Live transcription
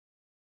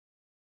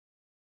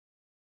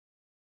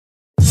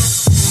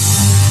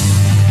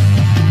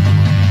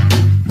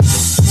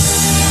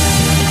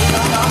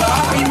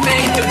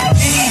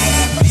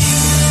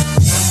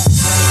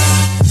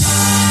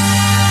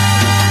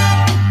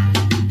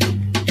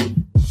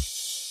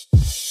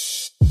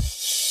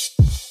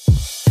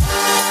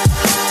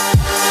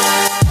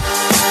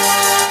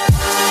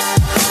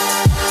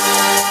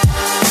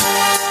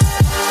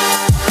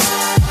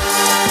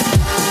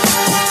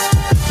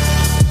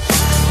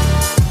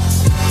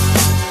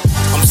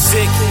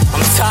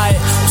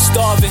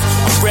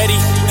ready.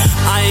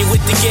 I ain't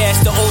with the gas,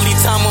 the only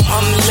time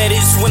I'm let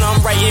is when I'm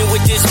writing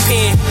with this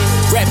pen.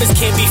 Rappers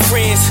can't be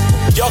friends,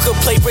 y'all could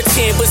play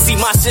pretend, but see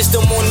my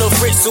system on the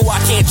fritz, so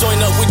I can't join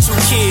up with you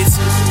kids.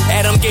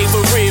 Adam gave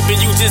a rib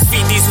and you just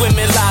feed these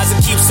women lies and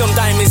keep some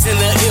diamonds in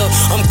the ill.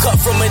 I'm cut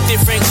from a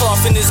different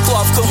cloth and this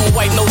cloth couldn't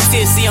wipe no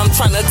tears. See, I'm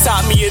trying to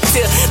top me a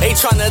tip, they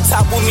trying to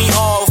topple me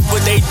off,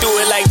 but they do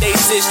it like they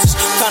sisters,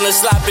 kinda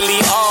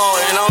sloppily all,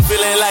 and I'm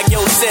feeling like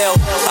yourself,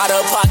 out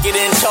of pocket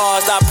and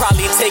charged. I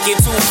probably take it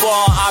too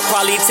far, I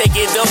probably take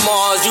it to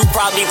Mars, you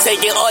probably take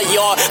it a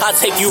yard, I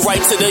take you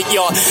right to the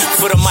yard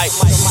for the mic.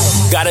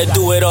 Gotta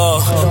do it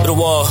all for the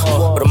wall,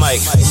 for the mic.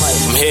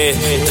 I'm here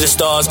to the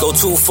stars, go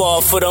too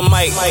far for the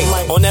mic.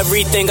 On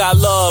everything I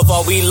love,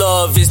 all we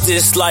love is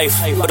this life.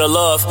 For the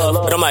love,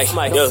 for the mic.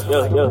 Yeah.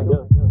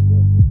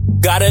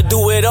 Gotta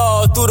do it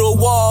all through the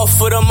wall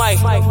for the mic.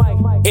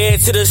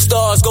 Head to the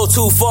stars, go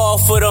too far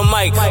for the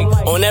mic.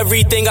 On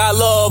everything I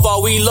love,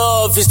 all we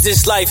love is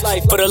this life.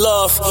 For the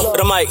love, for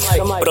the mic.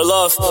 For the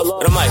love,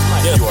 for the mic.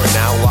 Yeah. You are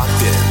now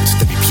locked in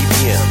to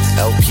WPPM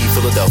LP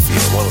Philadelphia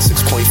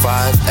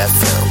 106.5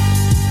 FM.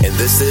 And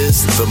this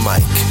is The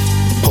Mic,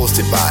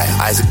 hosted by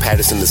Isaac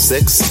Patterson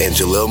VI and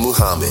Jalil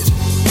Muhammad.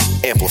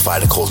 Amplify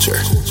the culture.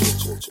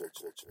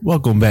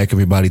 Welcome back,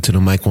 everybody, to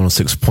the Mic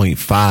 106.5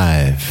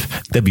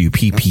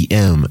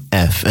 WPPM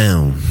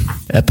FM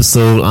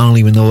episode. I don't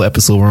even know what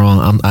episode we're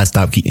on. I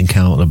stopped keeping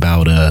count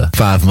about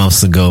 5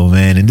 months ago,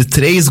 man. And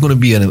today is going to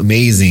be an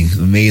amazing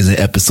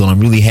episode. I'm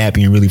really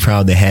happy and really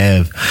proud to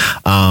have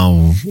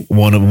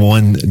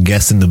one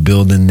guest in the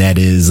building that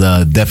is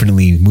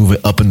definitely moving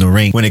up in the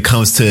rank when it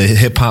comes to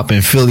hip hop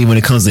in Philly, when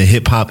it comes to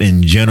hip hop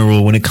in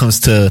general, when it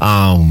comes to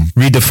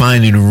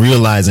redefining and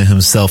realizing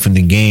himself in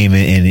the game.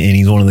 And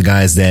he's one of the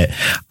guys that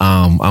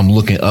I'm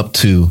looking up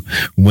to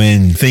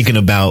when thinking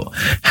about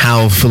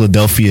how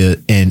Philadelphia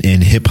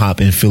and hip hop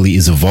in Philly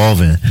is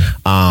evolving.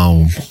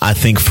 I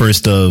think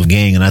first of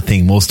Gang, and I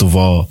think most of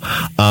all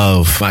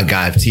of my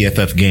guy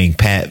Tffgang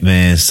Pap,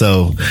 man.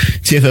 So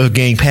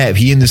Tffgang Pap,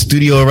 he in the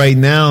studio right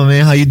now,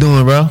 man. How you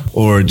doing, bro?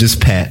 Or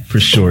just Pat for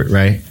short,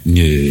 right?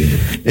 Yeah.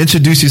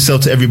 Introduce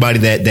yourself to everybody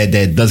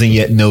that doesn't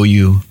yet know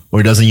you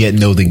or doesn't yet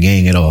know the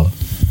gang at all.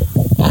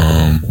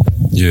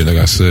 Yeah, like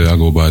I said, I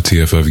go by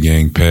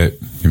Tffgang Pap. You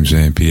know what I'm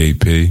saying?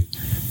 PAP.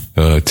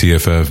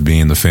 TFF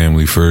being the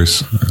family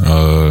first.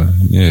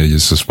 Yeah,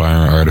 just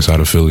aspiring artist out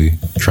of Philly.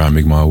 Try to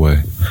make my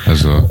way.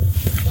 That's all.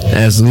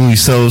 Absolutely.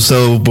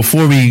 So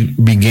before we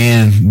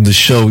began the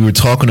show, we were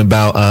talking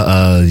about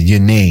your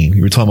name.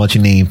 You were talking about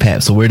your name,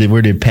 Pap. So where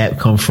did Pap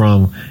come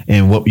from,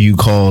 and what were you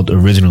called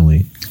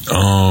originally?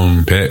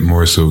 Pap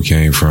more so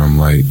came from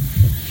like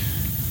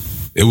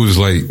it was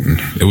like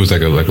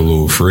a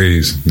little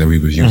phrase that we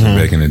was using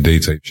back in the day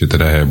type shit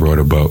that I had brought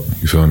about.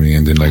 You feel me?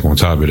 And then like on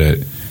top of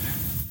that,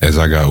 as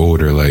I got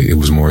older, like it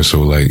was more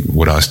so like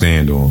what I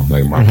stand on,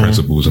 like my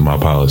principles and my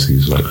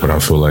policies, like what I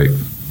feel like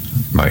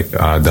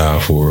I die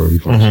for. You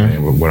know what I'm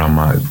saying? What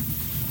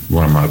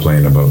am I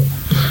playing about?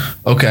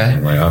 Okay.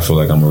 Like I feel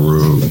like I'm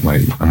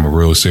a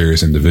real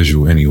serious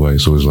individual anyway.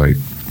 So it's like,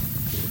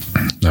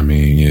 I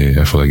mean,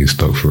 yeah, I feel like it's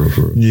stuck for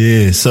real.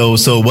 Yeah. So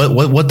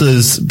what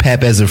does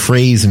Pap as a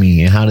phrase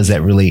mean, and how does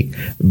that relate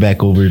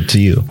back over to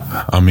you?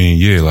 I mean,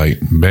 yeah, like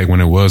back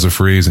when it was a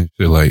phrase and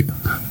shit, like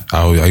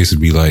I used to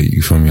be like,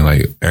 you feel me,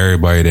 like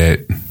everybody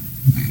that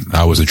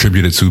I was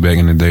attributed to back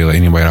in the day, like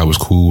anybody I was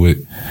cool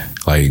with,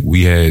 like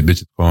we had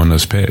bitches calling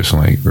us Paps. I'm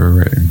like, we're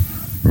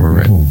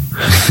right.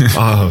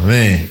 Oh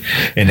man,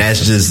 and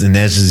that's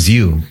just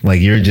you.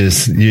 Like you're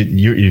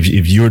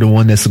if you're the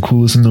one that's the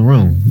coolest in the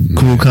room,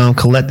 cool, calm,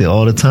 collected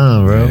all the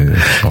time, bro.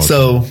 Yeah,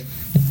 so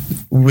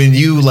when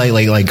you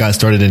like got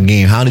started in the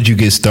game, how did you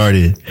get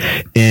started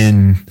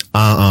in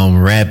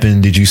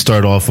rapping? Did you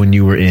start off when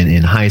you were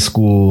in high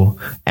school,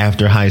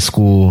 after high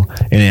school,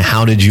 and then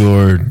how did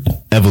your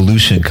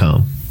evolution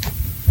come?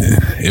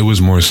 It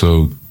was more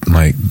so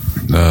like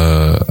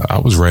I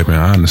was rapping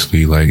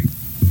honestly, like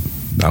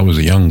I was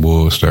a young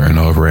boy starting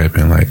off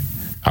rapping. Like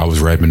I was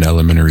rapping in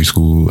elementary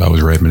school, I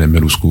was rapping in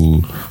middle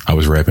school, I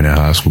was rapping in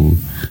high school.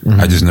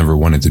 I just never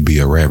wanted to be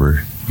a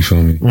rapper. You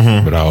feel me?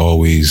 But I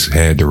always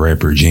had the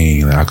rapper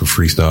gene. Like I could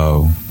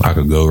freestyle. I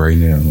could go right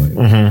now.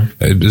 Like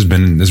it's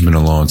been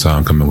a long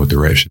time coming with the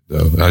rap shit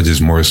though. I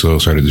just more so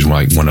started just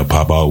like want to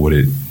pop out with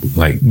it.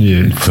 Like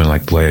feeling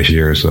like last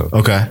year or so.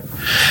 Okay.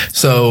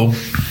 So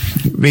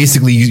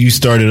basically you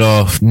started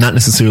off not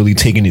necessarily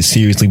taking it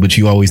seriously, but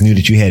you always knew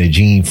that you had a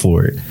gene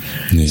for it.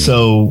 Yeah.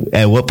 So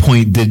at what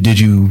point did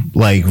you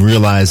like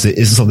realize that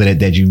this is something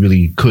that you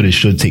really could and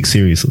should take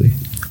seriously?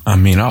 I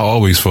mean, I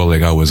always felt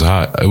like I was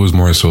hot. It was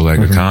more so like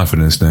a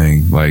confidence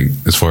thing. Like,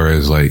 as far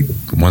as like,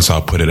 once I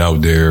put it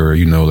out there,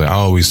 you know, like I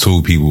always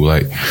told people,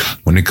 like,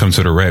 when it comes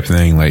to the rap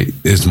thing, like,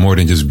 it's more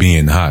than just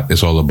being hot.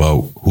 It's all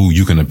about who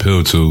you can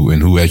appeal to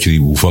and who actually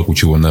will fuck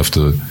with you enough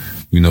to,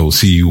 you know,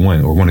 see you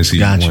win or want to see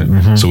you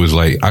win. So it's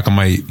like, I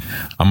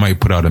might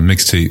put out a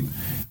mixtape,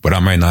 but I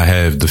might not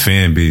have the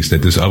fan base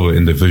that this other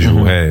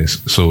individual has.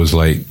 So it's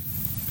like,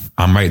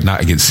 I might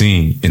not get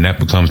seen, and that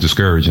becomes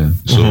discouraging.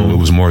 So it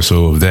was more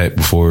so of that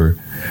before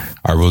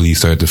I really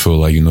started to feel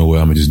like, you know what,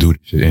 I'm gonna just do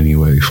this shit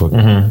anyway. Fuck.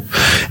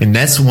 And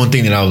that's one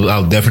thing that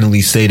I'll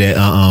definitely say that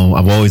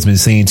I've always been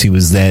saying to you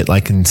is that I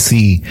can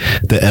see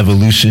the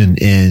evolution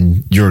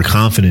in your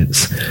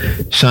confidence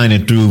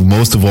shining through,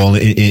 most of all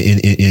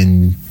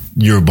in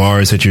your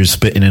bars that you're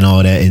spitting and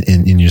all that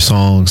in your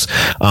songs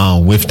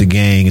with the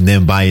gang, and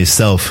then by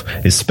yourself,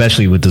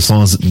 especially with the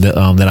songs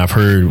that I've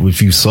heard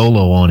with you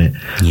solo on it.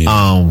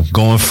 Yeah.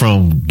 Going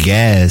from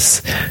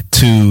Gas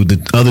to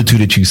the other two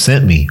that you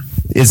sent me,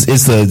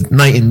 it's a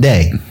night and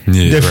day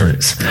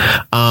difference.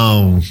 Right.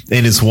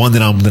 And it's one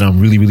that I'm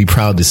really, really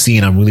proud to see,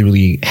 and I'm really,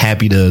 really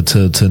happy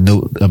to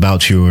note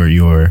about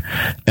your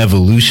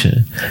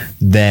evolution,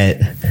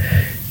 that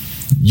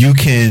you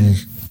can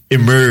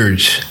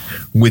emerge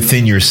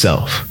within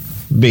yourself,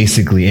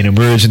 basically, and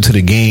emerge into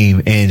the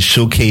game and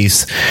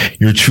showcase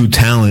your true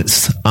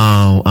talents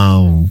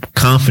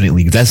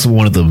confidently. That's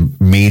one of the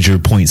major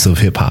points of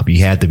hip hop.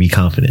 You have to be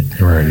confident,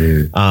 right?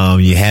 Yeah.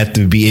 You have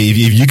to be,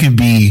 if you can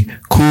be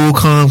cool,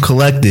 calm,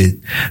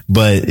 collected,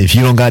 but if you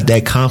don't got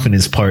that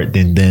confidence part,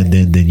 then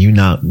you're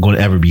not going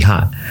to ever be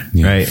hot,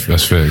 right?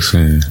 That's facts.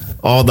 Yeah.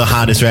 All the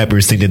hottest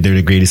rappers think that they're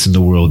the greatest in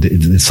the world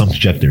in some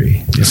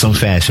trajectory, in some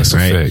fashion, that's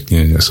right? A fact.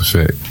 Yeah, that's a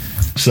fact.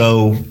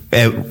 So,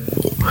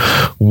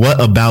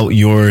 what about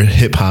your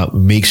hip hop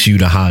makes you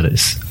the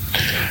hottest?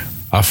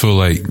 I feel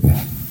like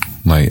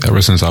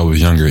ever since I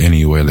was younger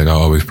anyway, like I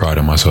always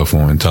prided myself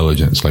on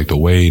intelligence. Like the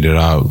way that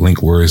I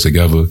link words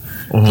together,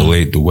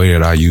 the way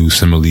that I use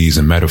similes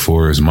and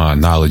metaphors, my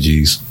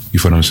analogies, you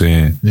feel what I'm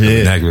saying? Yeah. The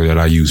vernacular that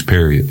I use,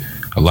 period.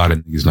 A lot of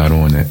niggas not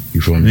on that.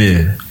 You feel me?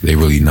 Yeah. They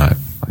really not.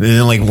 And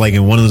then like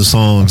in one of the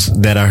songs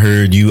that I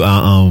heard, you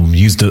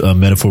used a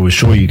metaphor with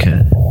Sure You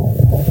Can.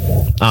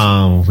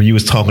 When you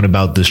was talking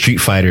about the Street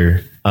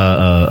Fighter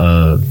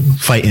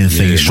fighting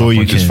thing, Sure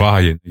You Can.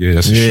 Fire. Yeah,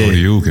 that's Sure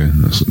You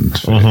Can. That's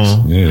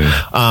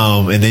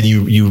yeah. And then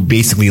you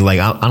basically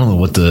I don't know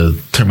what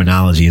the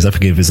terminology is. I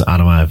forget if it's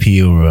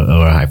onomatopoeia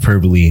or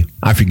hyperbole.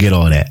 I forget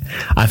all that.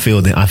 I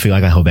feel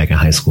like I hold back in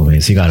high school,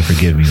 man. So you gotta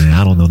forgive me, man.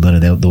 I don't know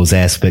none of those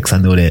aspects. I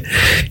know that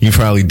you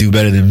probably do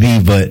better than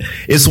me, but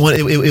it's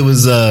it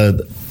was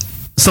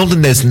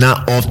something that's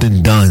not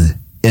often done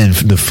in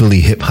the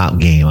Philly hip hop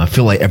game. I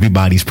feel like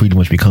everybody's pretty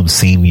much become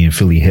samey in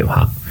Philly hip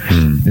hop,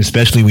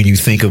 especially when you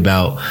think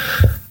about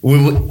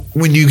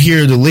when you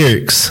hear the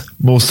lyrics.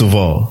 Most of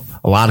all,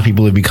 a lot of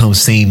people have become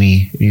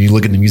samey. You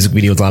look at the music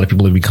videos, a lot of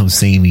people have become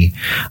samey.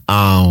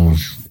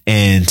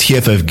 And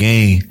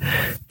Tffgang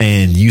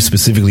and you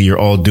specifically, you're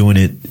all doing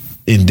it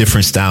in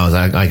different styles.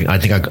 I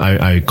think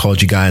I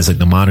called you guys like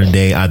the modern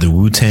day either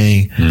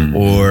Wu-Tang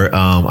or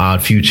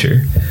Odd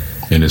Future.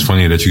 And it's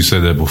funny that you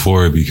said that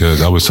before,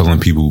 because I was telling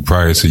people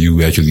prior to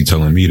you actually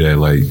telling me that,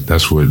 like,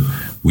 that's what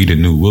we the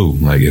new Wu,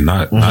 like, and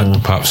not the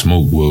Pop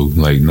Smoke Wu,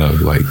 like, no,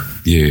 like,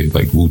 yeah,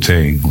 like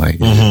Wu-Tang, like,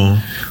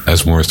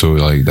 that's more so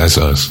like, that's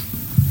us.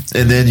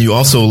 And then you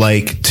also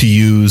like to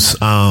use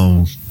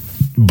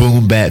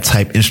boom bap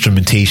type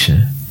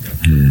instrumentation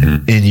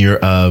in your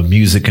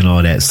music and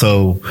all that.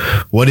 So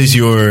what is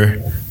your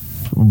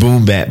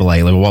boom bap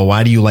like?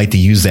 Why do you like to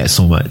use that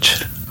so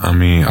much? I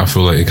mean, I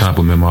feel like it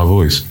complements my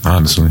voice,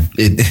 honestly.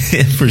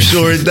 It for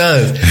sure it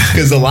does.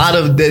 Because a lot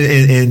of,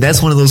 and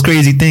that's one of those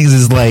crazy things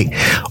is like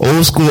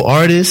old school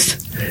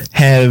artists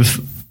have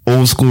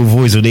old school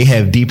voice, or they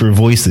have deeper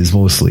voices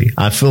mostly.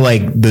 I feel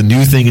like the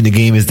new thing in the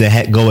game is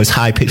to go as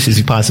high pitched as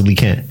you possibly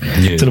can.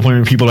 Yeah. To the point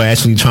where people are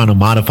actually trying to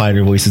modify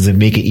their voices and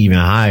make it even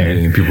higher.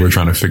 Yeah, and people are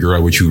trying to figure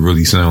out what you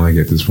really sound like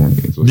at this point.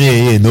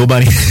 Yeah.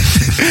 Nobody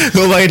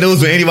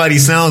knows what anybody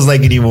sounds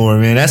like anymore,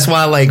 man. That's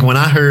why, like, when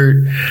I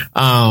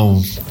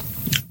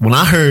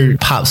heard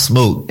Pop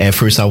Smoke, at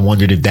first I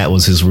wondered if that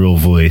was his real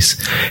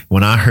voice.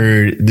 When I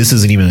heard, this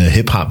isn't even a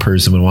hip hop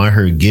person, but when I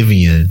heard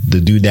Giveon, the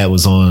dude that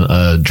was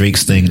on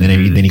Drake's thing, and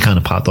then he kind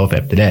of popped off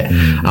after that.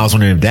 I was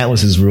wondering if that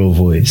was his real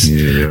voice.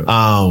 Yeah.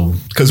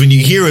 Cause when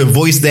you hear a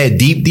voice that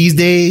deep these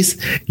days,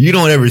 you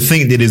don't ever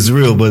think that it's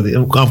real, but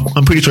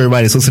I'm pretty sure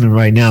everybody that's listening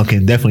right now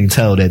can definitely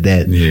tell that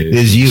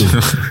is you.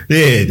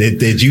 Yeah,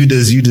 that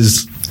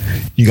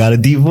you got a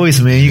deep voice,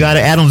 man. You got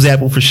an Adam's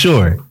apple for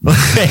sure.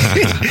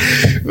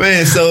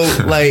 Man,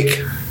 so like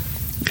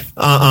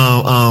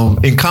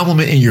in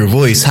complimenting your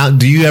voice, how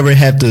do you ever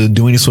have to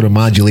do any sort of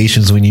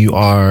modulations when you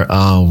are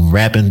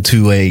rapping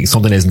to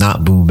something that's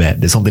not boom bap,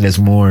 that's something that's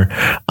more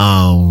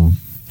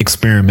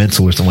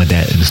experimental or something like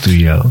that in the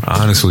studio?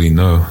 Honestly,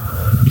 no,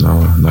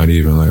 not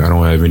even. Like, I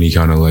don't have any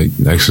kind of like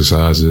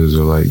exercises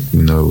or like,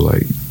 you know,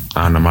 like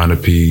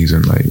onomatopoeias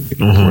and like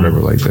whatever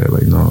like that.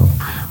 Like, no,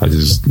 I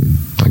just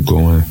like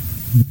going.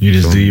 You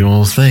just do your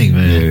own thing,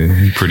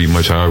 man. Yeah, pretty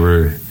much.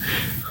 However,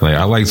 like,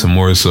 I like to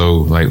more so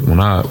like when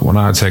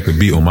I attack a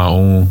beat on my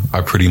own,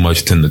 I pretty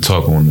much tend to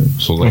talk on them.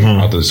 So like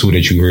out the two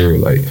that you heard,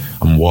 like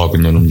I'm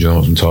walking on them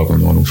jumps and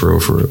talking on them for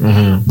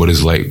real. But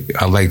it's like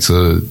I like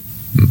to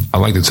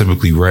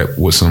typically rap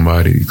with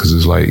somebody, because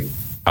it's like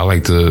I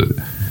like to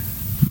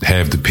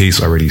have the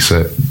pace already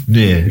set.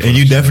 Yeah, and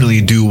you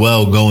definitely do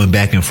well going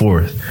back and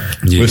forth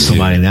with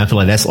somebody. And I feel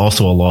like that's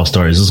also a lost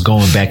art. Is just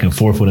going back and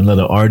forth with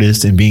another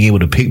artist and being able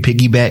to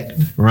piggyback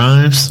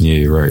rhymes.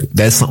 Yeah, right.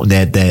 That's something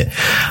that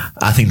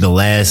I think the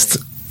last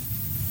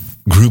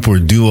group or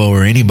duo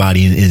or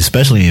anybody,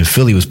 especially in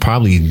Philly, was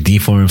probably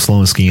D4 Flow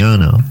and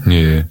Skiano.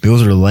 Yeah,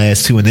 those are the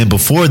last two, and then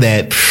before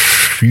that,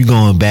 you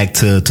going back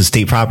to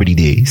State Property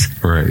days,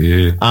 right?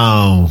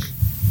 Yeah.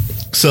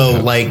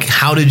 So like,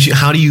 how do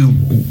you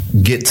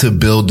get to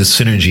build the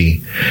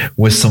synergy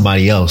with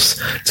somebody else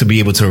to be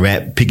able to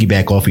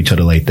piggyback off each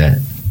other like that?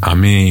 I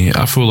mean,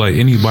 I feel like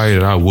anybody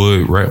that I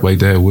would rap like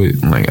that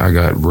with, like I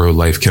got real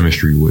life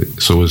chemistry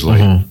with. So it's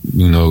like,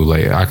 you know,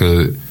 like I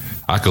could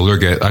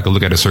look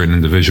at a certain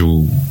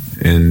individual,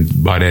 and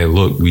by that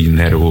look, we can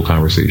have a whole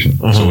conversation.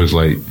 So it's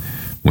like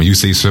when you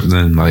say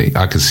something, like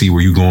I could see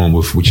where you going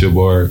with your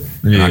bar,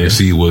 and I can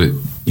see what,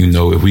 you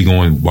know, if we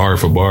going bar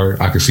for bar,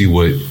 I can see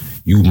what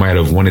you might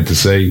have wanted to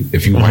say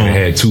if you might have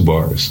had 2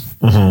 bars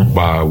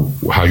by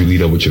how you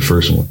lead up with your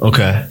first one.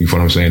 Okay. You know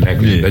what I'm saying?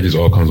 That just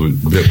all comes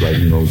with, like,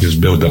 you know, just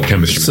build up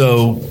chemistry.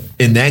 So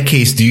in that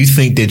case, do you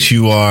think that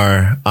you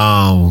are,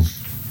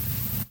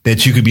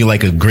 that you could be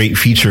like a great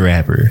feature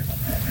rapper?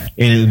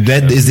 And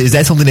that is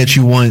that something that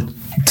you want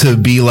to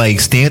be like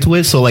stamped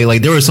with? So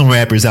like there are some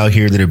rappers out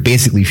here that are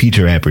basically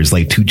feature rappers,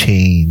 like 2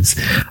 Chainz.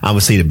 I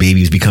would say the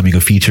Baby's becoming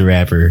a feature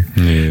rapper.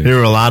 Yeah. There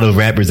are a lot of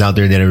rappers out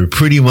there that are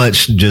pretty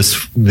much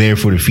just there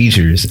for the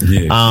features.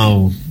 Yeah.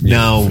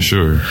 Now, for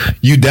sure,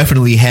 you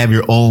definitely have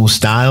your own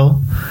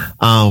style.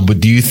 But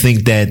do you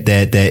think that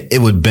it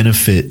would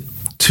benefit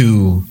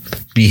to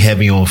be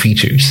heavy on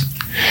features?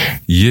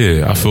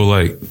 Yeah, I feel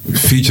like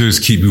features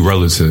keep you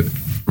relevant.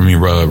 I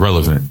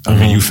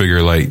mean, you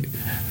figure like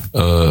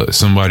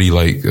somebody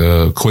like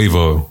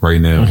Quavo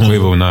right now.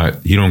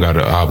 Quavo he don't got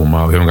an album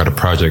out. He don't got a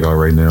project out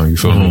right now. You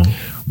feel me?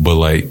 But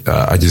like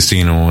I just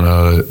seen on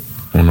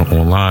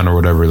online or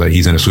whatever. Like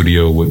he's in the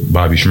studio with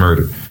Bobby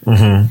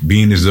Shmurda.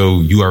 Being as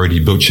though you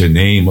already built your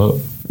name up,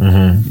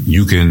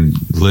 you can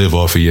live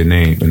off of your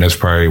name, and that's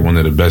probably one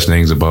of the best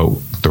things about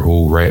the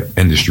whole rap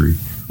industry.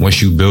 Once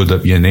you build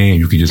up your name,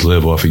 you can just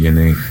live off of your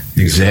name.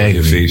 Exactly.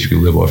 Your face, you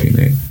can live off your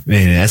name.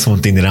 Man, that's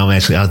one thing that I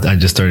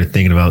just started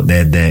thinking about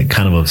that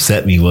kind of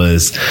upset me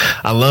was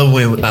I love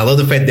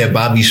the fact that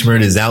Bobby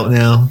Shmurda is out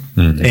now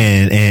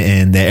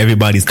and that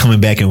everybody's coming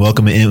back and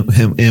welcoming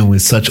him in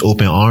with such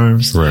open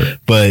arms. Right.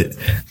 But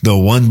the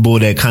one bull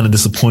that kind of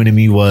disappointed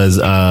me was,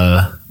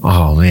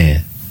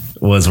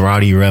 was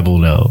Roddy Rebel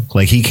though.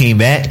 Like he came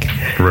back.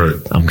 Right.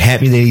 I'm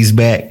happy that he's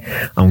back.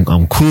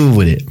 I'm cool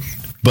with it.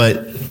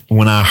 But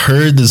when I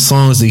heard the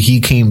songs that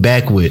he came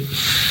back with,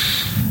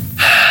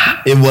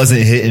 it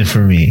wasn't hitting for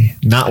me.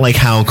 Not like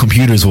how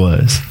Computers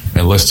was.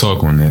 And let's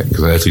talk on that,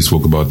 because I actually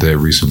spoke about that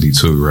recently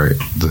too, right?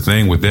 The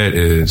thing with that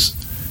is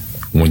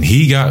when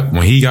he got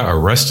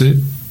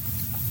arrested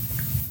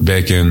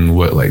back in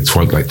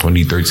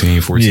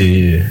 2013, 14.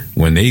 Yeah.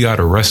 When they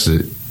got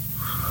arrested,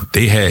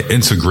 they had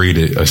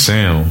integrated a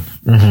sound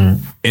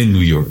in New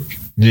York.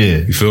 Yeah.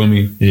 You feel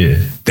me? Yeah.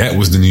 That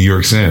was the New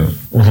York sound.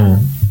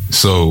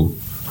 So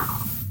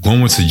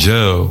going to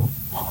jail,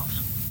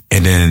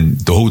 and then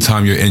the whole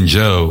time you're in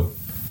jail,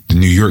 the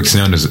New York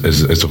sound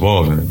is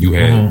evolving. You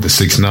had the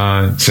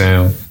 6ix9ine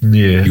sound.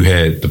 Yeah. You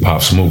had the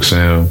Pop Smoke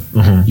sound.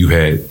 You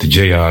had the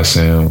J.I.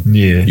 sound.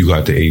 Yeah. You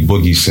got the A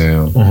Boogie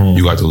sound.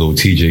 You got the Lil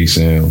TJ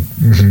sound.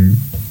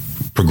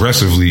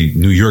 Progressively,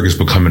 New York is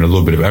becoming a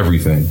little bit of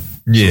everything.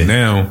 Yeah. So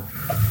now,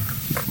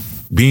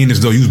 being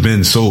as though you've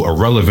been so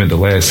irrelevant the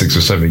last 6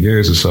 or 7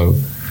 years or so,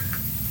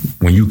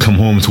 when you come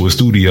home to a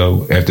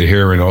studio after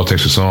hearing all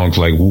types of songs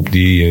like Whoop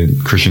D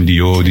and Christian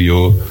Dior,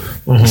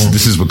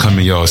 this is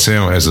becoming y'all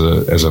sound as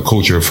a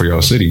culture for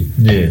y'all city.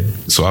 Yeah.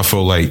 So I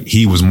feel like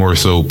he was more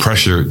so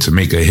pressured to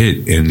make a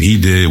hit, and he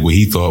did what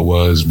he thought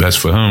was best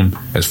for him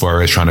as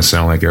far as trying to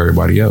sound like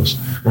everybody else.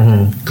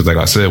 Because like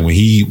I said, when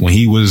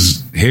he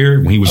was here,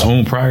 when he was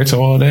home prior to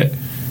all that,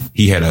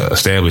 he had an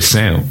established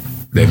sound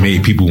that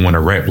made people want to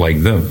rap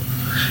like them.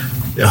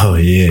 Oh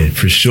yeah,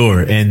 for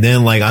sure. And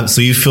then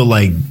so you feel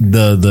like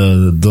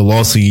the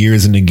loss of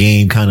years in the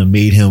game kind of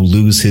made him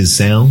lose his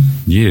sound?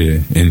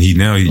 Yeah, and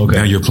now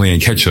you're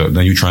playing catch up.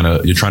 Now you're trying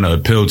to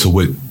appeal to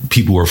what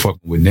people are fucking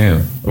with now.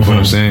 You know what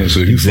I'm saying?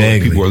 So if you feel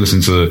like people are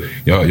listening to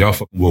y'all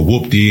fucking with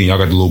Whoop-Dee and y'all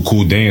got the little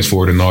cool dance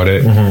for it and all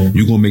that,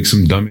 you gonna make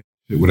some dumb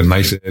with a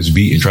nice ass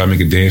beat and try to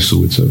make a dance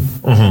to it too.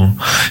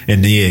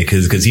 And yeah,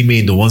 because he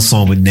made the one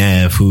song with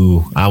Nav,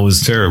 who I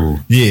was terrible.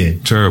 Yeah,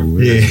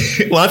 terrible. Yeah.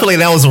 Well, I feel like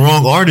that was the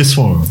wrong artist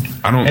for him.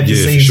 I don't. At the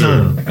same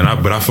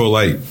time. But I feel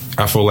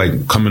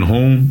like coming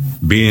home,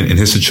 being in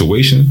his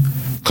situation,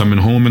 coming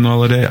home and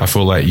all of that, I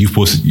feel like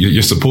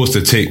you're supposed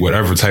to take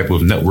whatever type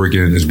of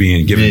networking is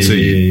being given to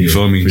you. You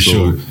feel me? For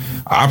sure.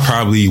 I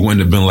probably wouldn't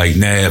have been like,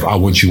 Nav, I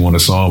want you on a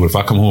song. But if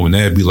I come home and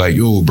Nav be like,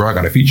 yo, bro, I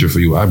got a feature for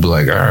you, I'd be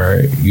like, all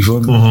right, you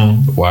feel me?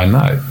 Why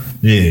not?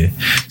 Yeah.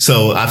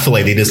 So I feel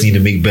like they just need to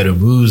make better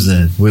moves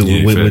then.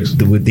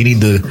 They need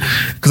to,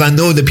 because I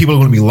know that people are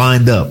going to be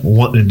lined up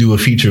wanting to do a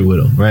feature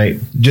with them, right?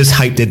 Just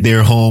hyped at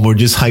their home or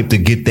just hyped to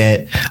get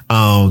that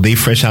they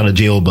fresh out of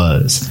jail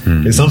buzz.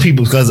 And some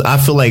people, because I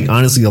feel like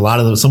honestly,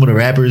 some of the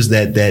rappers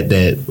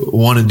that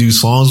want to do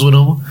songs with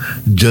them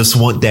just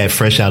want that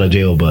fresh out of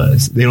jail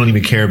buzz. They don't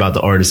even care about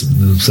the artists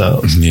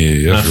themselves.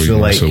 Yeah, that's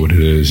what it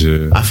is.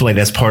 Yeah, I feel like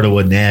that's part of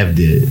what Nav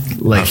did.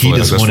 Like he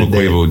just wanted that's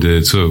what Quavo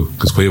did too,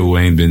 because Quavo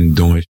ain't been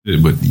doing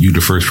shit, but you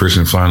the first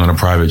person flying on a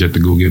private jet to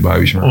go get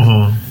Bobby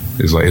Shmurda.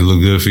 It's like it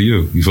looked good for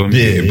you. You feel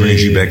me? It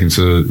brings you back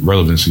into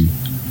relevancy.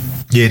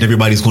 Yeah, and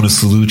everybody's going to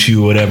salute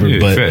you or whatever.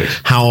 But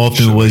how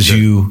often was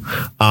you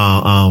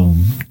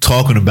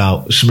talking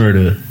about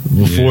Shmurda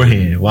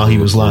beforehand while he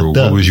was locked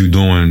up? What was you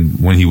doing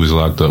when he was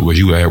locked up? Were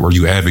you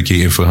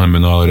advocating for him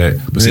and all of that?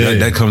 But see,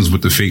 that comes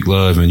with the fake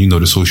love and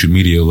the social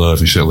media love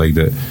and shit like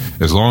that.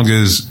 As long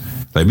as,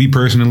 like me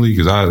personally,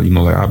 because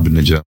I've been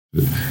to jail.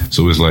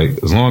 So it's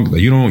like, as long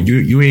as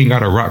you ain't got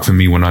to rock for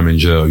me when I'm in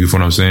jail. You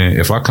feel what I'm saying?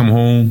 If I come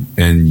home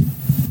and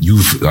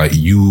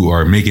you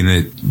are making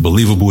it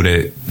believable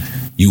that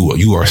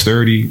you are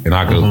sturdy, and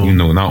I can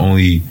not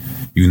only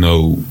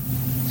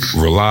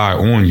rely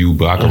on you,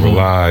 but I can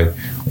rely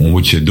on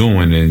what you're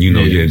doing and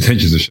your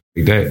intentions and shit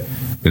like that.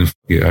 Then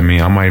I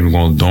mean, I'm not even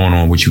going to dawn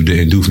on what you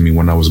didn't do for me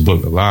when I was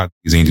booked. A lot of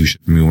things ain't do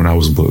shit for me when I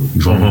was booked.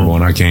 You feel me?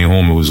 When I came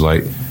home, it was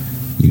like,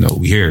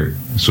 we here.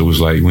 So it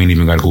was like, we ain't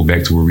even got to go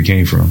back to where we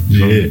came from.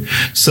 Yeah.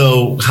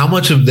 So how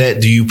much of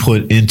that do you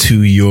put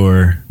into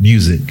your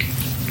music?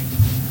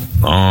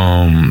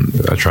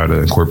 I try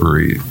to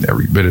incorporate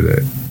every bit of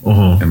that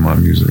in my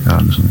music,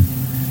 honestly.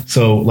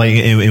 So like,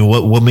 and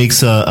what makes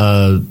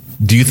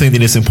do you think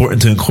that it's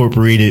important to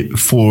incorporate it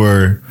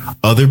for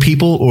other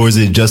people, or is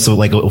it just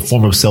like a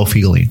form of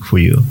self-healing for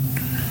you?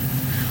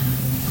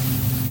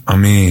 I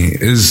mean,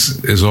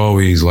 it's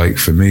always like,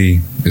 for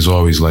me, it's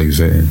always like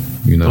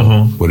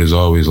vetting, but it's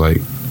always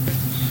like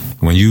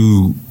when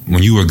you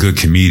a good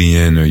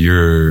comedian or when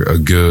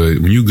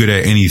you're good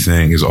at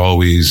anything, it's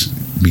always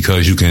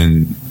because you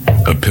can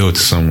appeal to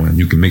someone.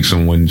 You can make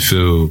someone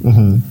feel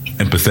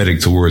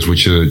empathetic towards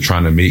what you're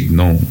trying to make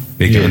known.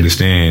 They can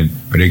understand,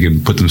 or they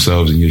can put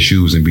themselves in your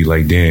shoes and be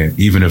like, damn,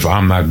 even if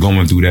I'm not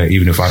going through that,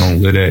 even if I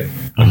don't live that,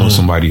 I know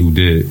somebody who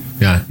did.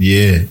 Yeah,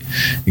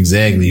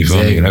 exactly. You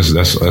feel me? And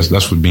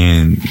that's what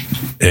being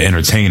an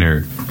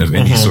entertainer of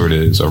any sort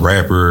is. A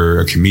rapper,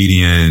 a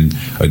comedian,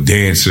 a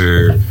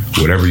dancer,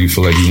 whatever you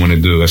feel like you want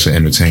to do, that's an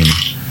entertainer.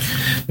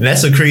 And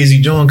that's a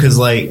crazy joint, because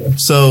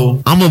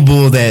so I'm a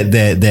bull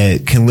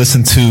that can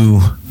listen to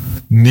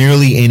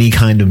nearly any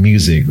kind of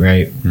music,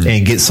 right?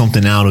 And get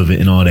something out of it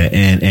and all that.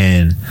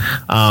 And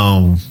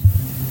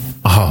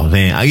oh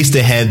man, I used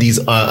to have these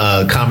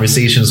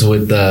conversations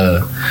with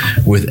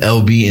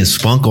LB and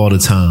Spunk all the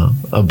time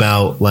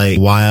about like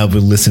why I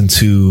would listen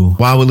to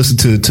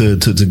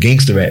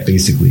gangster rap,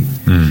 basically.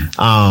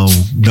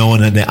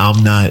 Knowing that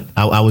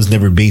I was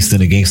never based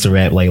in a gangster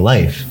rap like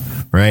life.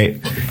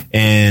 Right.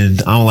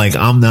 And I'm like,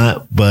 I'm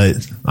not, but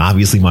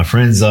obviously my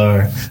friends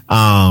are.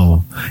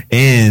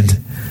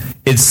 And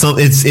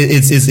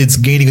it's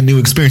gaining a new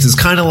experience. It's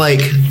kind of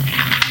like,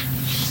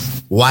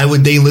 why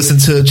would they listen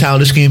to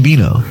Childish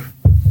Gambino?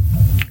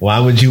 Why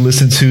would you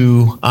listen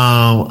to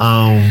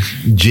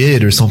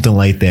Jid or something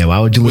like that? Why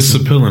would you listen?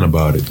 What's appealing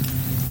about it?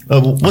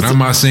 I'm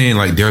not saying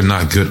like they're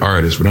not good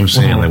artists, but I'm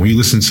saying like when you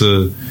listen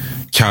to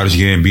Childish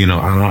Gambino,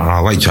 I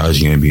like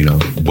Childish Gambino,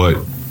 but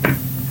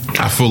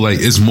I feel like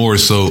it's more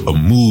so a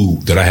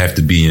mood that I have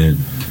to be in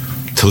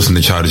to listen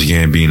to Childish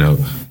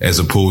Gambino, as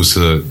opposed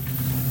to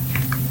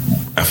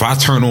if I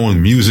turn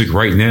on music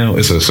right now,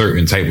 it's a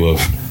certain type of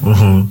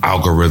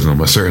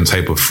algorithm, a certain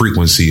type of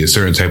frequency, a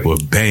certain type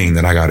of bang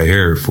that I gotta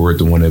hear for it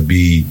to want to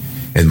be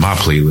in my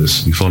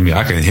playlist. You feel me?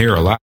 I can hear a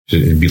lot of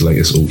shit and be like,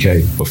 it's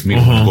okay. But for me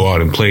to go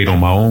out and play it on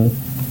my own,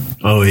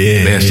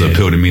 it has to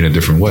appeal to me in a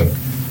different way.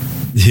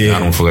 Yeah, I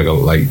don't feel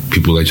like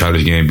people like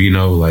Childish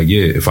Gambino. Like,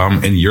 if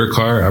I'm in your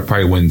car, I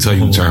probably wouldn't tell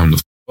you to turn him the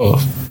f***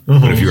 off.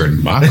 But if you're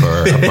in my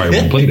car, I probably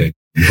won't play that.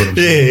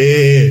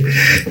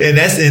 Yeah. And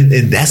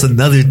that's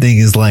another thing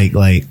is like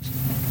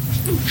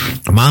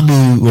my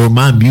mood or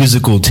my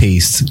musical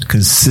taste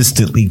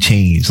consistently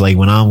changed. Like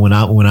when I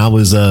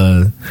was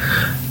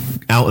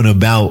out and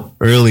about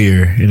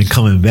earlier and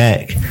coming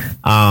back,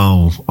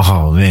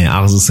 oh man,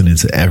 I was listening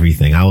to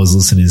everything.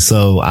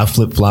 So I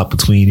flip flop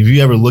between. If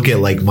you ever look at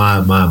like my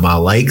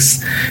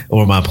likes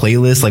or my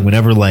playlist, like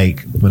whenever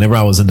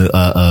I was in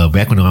the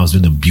back when I was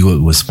in the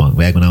Buick with Spunk,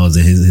 back when I was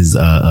in his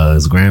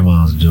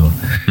grandma's joint,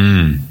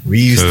 we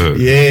used to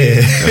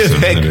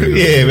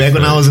back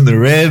when I was in the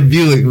red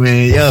Buick,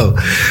 man,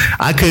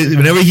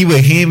 whenever he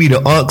would hand me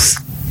the aux,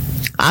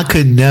 I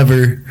could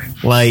never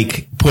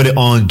like put it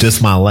on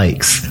just my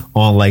likes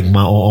on like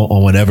my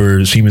on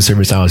whatever streaming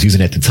service I was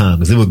using at the time,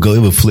 because it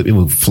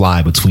would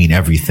fly between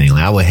everything.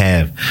 Like I would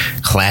have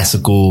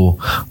classical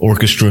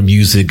orchestra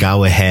music, I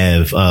would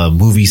have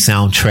movie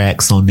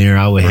soundtracks on there,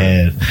 I would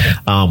have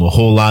a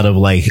whole lot of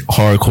like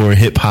hardcore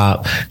hip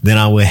hop, then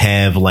I would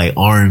have like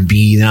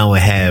R&B, then I would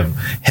have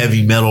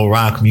heavy metal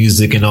rock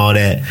music and all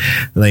that.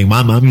 Like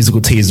my musical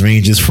taste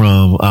ranges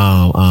from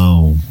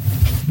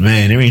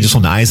man, it ranges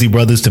from the Isley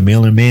Brothers to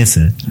Marilyn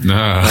Manson.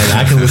 Like,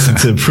 I can listen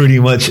to pretty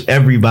much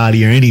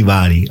everybody or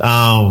anybody.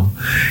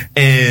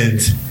 And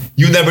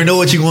you never know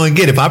what you're going to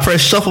get. If I press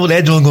shuffle,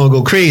 that joint going to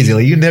go crazy.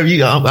 Like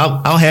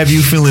I'll have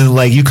you feeling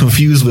like you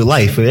confused with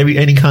life.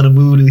 Any kind of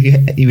mood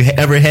you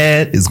ever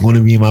had is going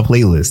to be in my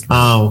playlist.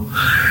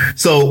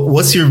 So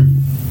what's your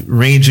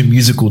range of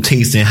musical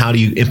taste, and how do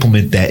you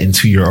implement that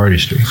into your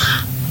artistry?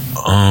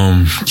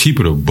 Keep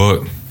it a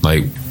buck.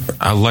 Like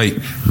I like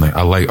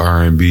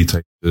R&B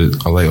type.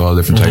 I like all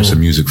different types of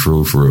music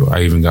for real.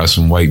 I even got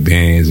some white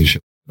bands and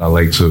shit I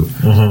like too.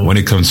 When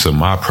it comes to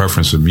my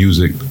preference of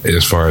music,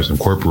 as far as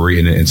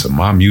incorporating it into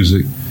my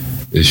music,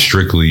 it's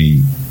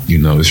strictly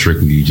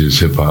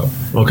just hip hop.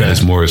 Okay.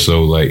 It's more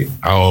so like,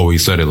 I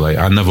always said it, like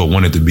I never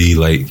wanted to be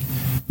like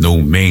no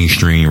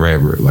mainstream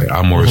rapper. Like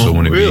I more so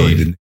want to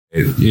be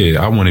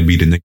I want to be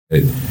the nigga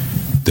that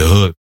the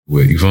hood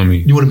with, you feel me?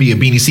 You want to be a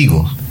Beanie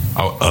Siegel?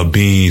 A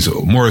Beans,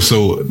 more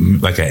so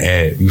like an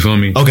ad, you feel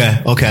me?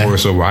 Okay. More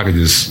so where I could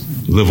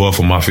just live off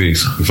of my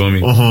face, you feel me?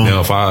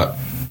 Now if I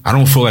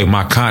don't feel like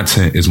my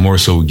content is more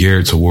so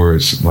geared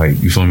towards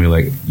like, you feel me,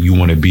 like you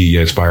want to be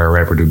your aspire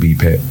rapper to be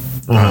Pat,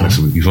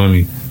 honestly, you feel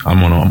me?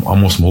 I'm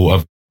on some whole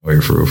other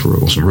way for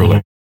real, some real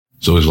life.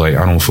 So it's like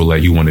I don't feel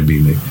like you want to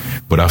be me,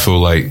 but I feel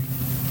like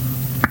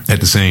at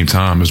the same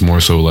time it's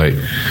more so like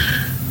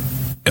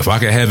if I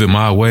could have it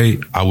my way,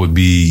 I would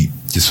be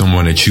just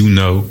someone that you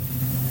know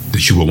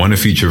that you would want to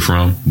feature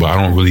from, but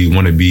I don't really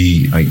want to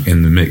be like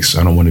in the mix.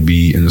 I don't want to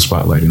be in the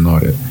spotlight and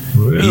all that.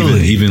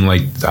 Really? Even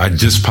like I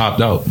just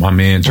popped out. My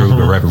man Turtle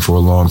been rapping for a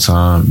long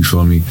time. You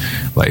feel me?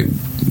 Like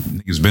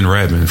niggas been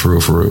rapping for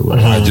real.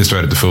 Like, I just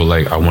started to feel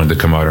like I wanted to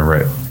come out and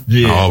rap.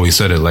 Yeah. I always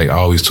said it. Like I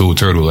always told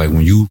Turtle, like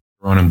when you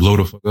run and blow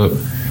the fuck up,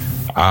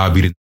 I'll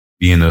be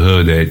in the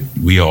hood that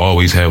we'll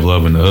always have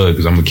love in the hood,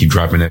 because I'm gonna keep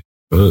dropping that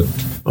hood.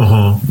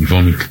 You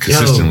feel me?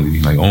 Consistently,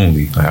 like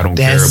only. Like I don't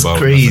care about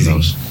crazy. Nothing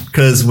else.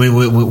 Because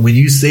when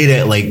you say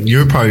that, like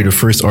you're probably the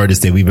first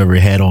artist that we've ever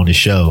had on the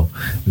show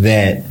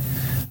that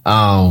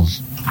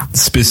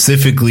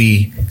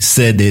specifically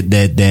said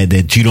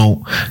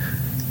that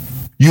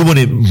you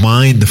wouldn't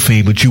mind the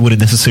fame, but you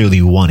wouldn't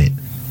necessarily want it.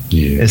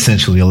 Yeah.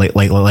 Essentially, like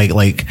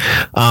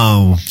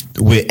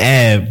with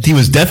Ab, he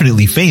was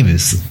definitely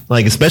famous.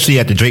 Like especially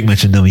after Drake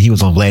mentioned him, he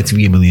was on Vlad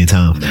TV a million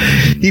times.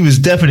 He was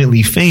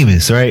definitely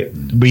famous, right?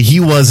 But he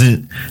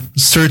wasn't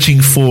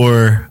searching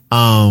for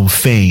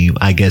fame,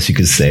 I guess you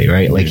could say,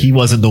 right? Like he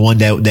wasn't the one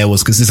that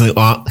was consistently,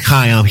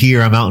 hi, I'm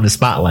here, I'm out in the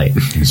spotlight.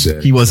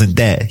 Exactly. He wasn't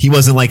that. He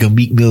wasn't like a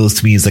Meek Mills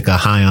to me. It's like a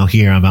hi, I'm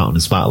here, I'm out in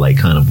the spotlight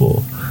kind of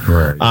bull.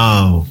 Right.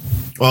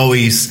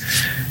 Always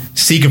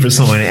seeking for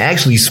someone. And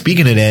actually,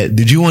 speaking of that,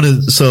 did you want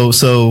to?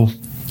 So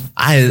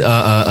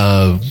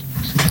I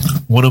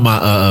one of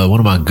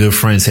my good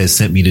friends had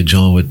sent me to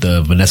join with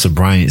Vanessa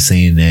Bryant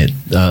saying that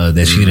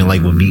she didn't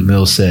like what Meek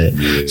Mill said.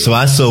 Yeah.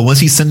 So once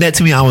he sent that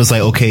to me, I was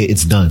like, okay,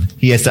 it's done.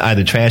 He has to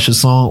either trash the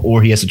song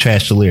or he has to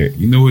trash the lyric.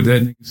 You know what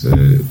that nigga said?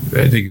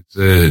 That nigga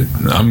said,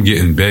 "I'm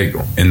getting back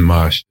in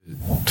my shit.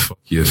 Fuck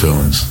your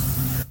feelings."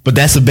 But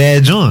that's a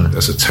bad joint.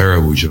 That's a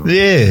terrible joint.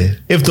 Yeah.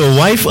 If the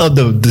wife of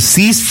the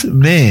deceased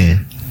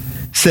man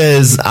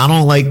says, I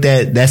don't like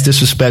that, that's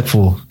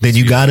disrespectful, then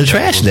you gotta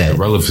trash that.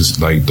 Relevance,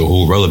 like the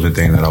whole relevant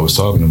thing that I was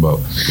talking about.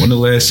 When the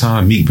last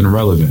time Meek been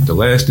relevant? The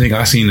last thing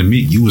I seen to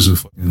Meek, you was a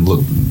fucking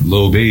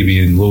Lil Baby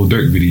and Lil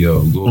Durk video,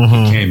 little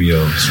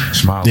cameo,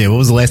 smile. Yeah, what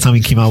was the last time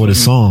he came out with a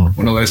song?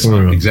 When the last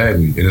time,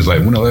 exactly. And it's like,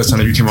 when the last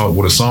time you came out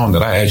with a song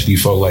that I actually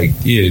felt like,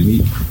 yeah,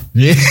 Meek.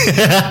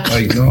 Yeah.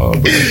 Like, no,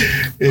 but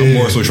I'm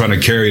more so trying to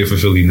carry it for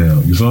Philly now.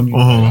 You feel me?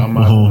 I'm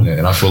not doing that.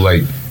 And I feel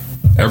like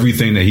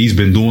everything that he's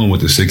been doing with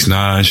the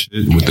 6ix9ine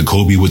shit, with the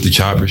Kobe, with the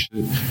Chopper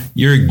shit,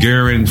 you're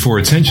gearing for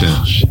attention.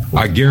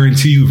 I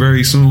guarantee you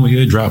very soon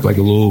he'll drop like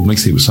a little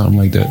mixtape or something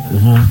like that.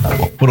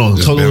 Hold on,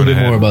 talk a little bit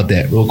more about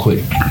that real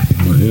quick.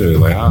 Yeah,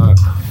 like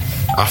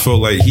I feel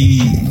like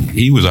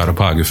he was out of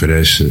pocket for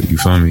that shit. You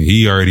feel me?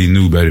 He already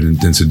knew better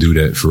than to do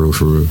that for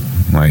real.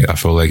 Like I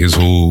feel like his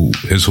whole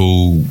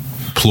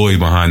ploy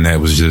behind that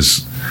was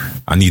just,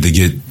 I need to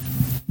get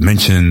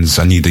mentions,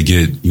 I need to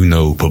get,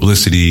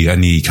 publicity, I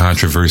need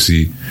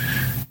controversy,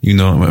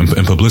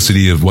 and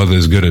publicity of whether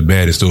it's good or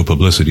bad is still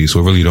publicity, so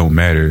it really don't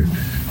matter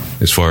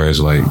as far as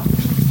like,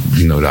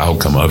 the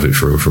outcome of it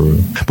for real.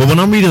 But when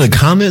I'm reading the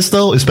comments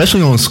though,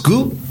 especially on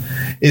Scoop,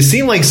 it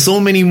seemed like so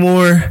many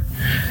more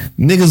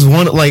niggas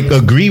want to like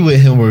agree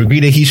with him or agree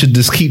that he should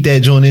just keep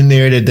that joint in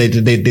there, that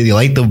they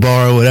like the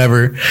bar or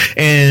whatever.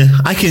 And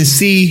I can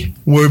see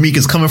where Meek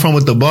is coming from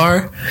with the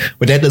bar,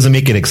 but that doesn't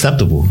make it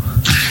acceptable.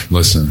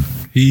 Listen,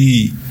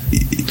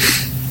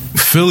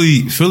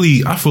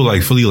 Philly, I feel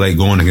like Philly like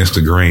going against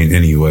the grain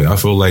anyway. I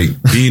feel like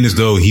being as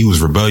though he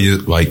was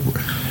rebellious, like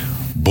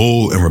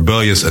bold and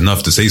rebellious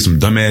enough to say some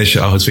dumbass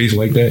shit out his face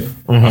like that.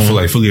 I feel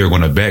like Philly are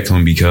going to back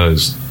him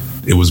because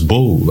it was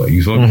bold. Like,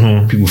 you feel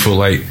me? People feel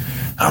like,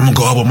 I'm going to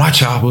go out with my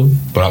chopper.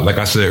 But like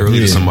I said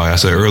earlier to somebody,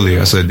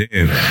 I said,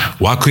 damn,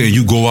 why couldn't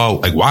you go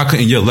out? Like, why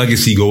couldn't your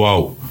legacy go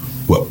out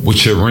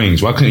with your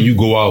rings? Why couldn't you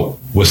go out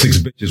with 6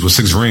 bitches with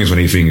 6 rings on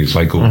their fingers?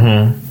 Like,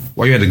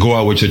 why you had to go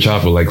out with your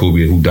chopper like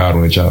Kobe, who died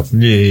on the chopper?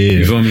 Yeah.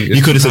 You feel me?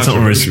 You could have said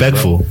something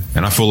respectful. Bro.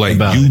 And I feel like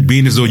you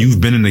being as though you've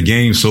been in the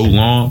game so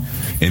long,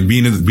 and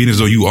being as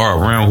though you are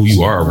around who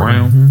you are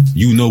around,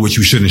 you know what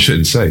you should and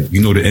shouldn't say.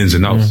 You know the ins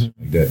and outs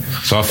like that.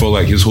 So I feel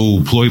like his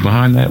whole ploy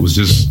behind that was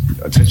just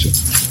attention.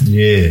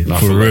 Yeah, and I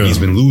feel like he's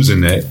been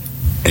losing that,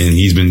 and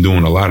he's been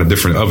doing a lot of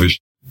different other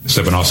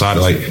stepping outside.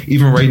 Like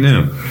even right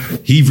now,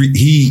 he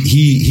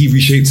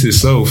reshapes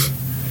himself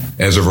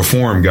as a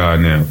reform guy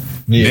now.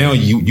 Yeah. Now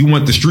you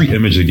want the street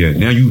image again.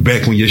 Now you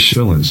back on your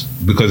feelings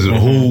because of the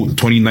whole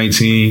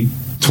 2019,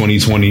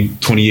 2020,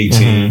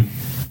 2018,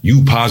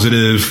 you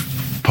positive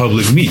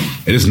public meat.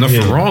 And there's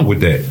nothing wrong with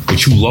that.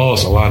 But you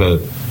lost a lot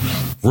of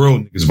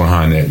real niggas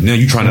behind that. Now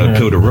you trying to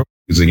appeal to real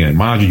niggas again.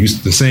 Mind you,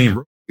 the same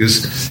real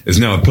niggas is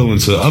now appealing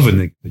to other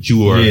niggas that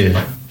you are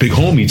big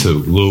homie to.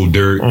 Lil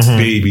Durk,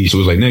 Baby. So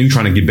it's like now you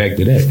trying to get back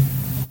to that.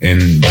 And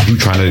you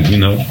trying to,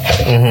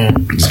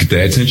 just get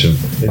that attention.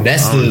 And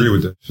that's I agree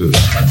with that shit.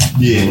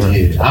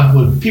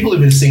 Yeah. People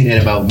have been saying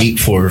that about Meek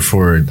for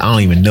I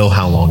don't even know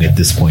how long at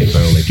this point,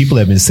 bro. Like people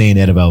have been saying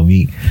that about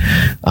Meek,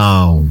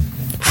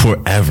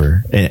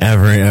 forever and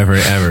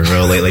ever,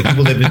 bro. Like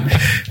people have been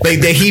like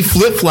that. He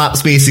flip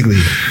flops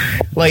basically.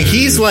 Like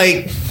he's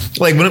like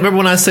remember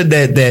when I said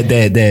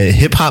that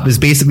hip hop is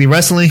basically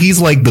wrestling?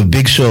 He's like the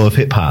Big Show of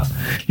hip hop.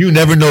 You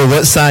never know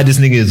what side this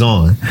nigga is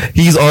on.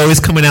 He's always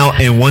coming out,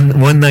 and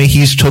one night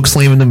he's choke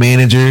slamming the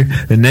manager.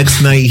 The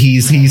next night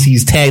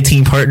he's tag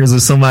team partners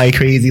with somebody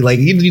crazy. Like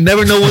you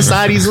never know what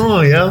side he's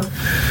on, yo.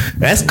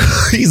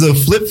 He's a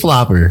flip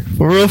flopper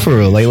for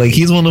real. Like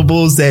he's one of the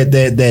bulls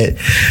that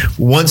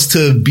wants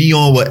to be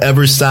on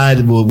whatever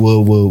side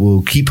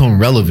will keep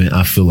him relevant.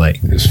 I feel like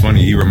it's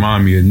funny. He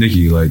remind me of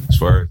Nicki, like as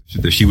far as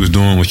shit that she was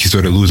doing when she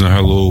started losing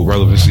her little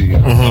relevancy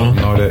and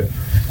all that.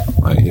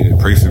 Like, yeah,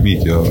 pray for me,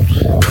 y'all.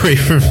 Pray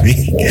for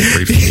me.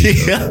 Pray for me.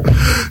 Yeah.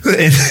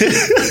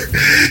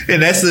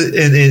 And that's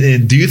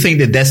and do you think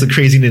that that's the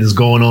craziness that's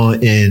going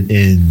on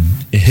in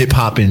hip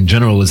hop in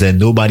general, is that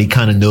nobody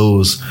kind of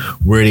knows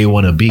where they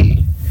want to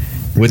be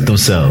with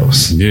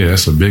themselves? Yeah,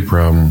 that's a big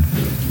problem.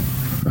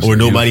 Or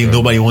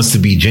nobody wants to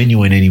be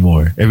genuine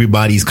anymore.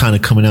 Everybody's kind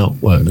of coming out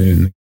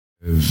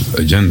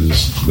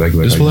agendas, like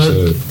you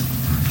said.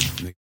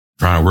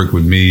 Trying to work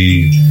with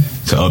me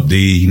to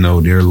update,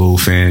 their little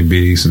fan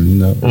base,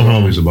 and it's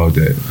always about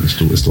that.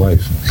 It's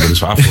life.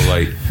 But I feel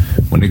like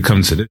when it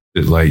comes to this,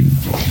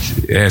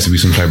 it has to be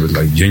some type of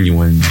like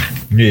genuine,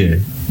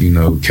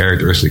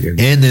 characteristic.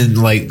 And then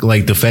like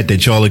the fact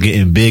that y'all are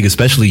getting big,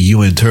 especially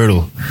you and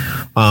Turtle,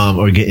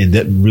 are getting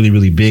that really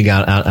really big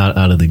out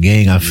of the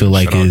gang. I feel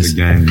like is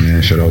the gang,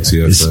 man. Shout out to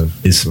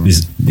TFF.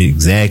 It's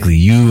exactly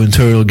you and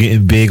Turtle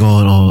getting big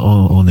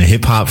on the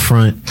hip hop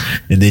front,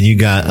 and then you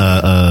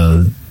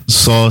got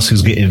Sauce,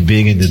 who's getting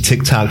big in the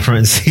TikTok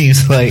front,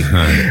 seems like,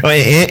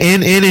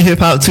 and in hip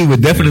hop too.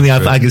 But definitely,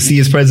 I can see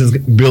his presence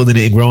building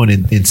and growing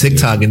in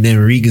TikTok, and then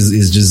Reek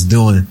is just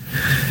doing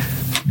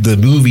the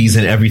movies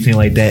and everything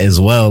like that as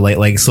well.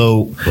 Like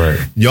so,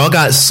 y'all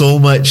got so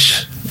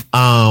much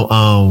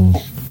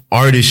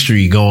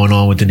artistry going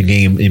on within the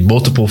game in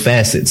multiple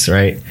facets,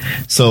 right?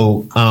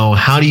 So,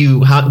 how do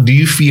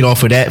you feed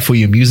off of that for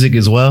your music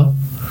as well?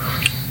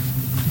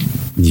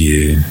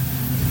 Yeah.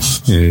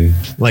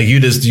 Like you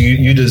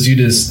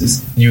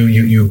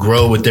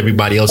grow with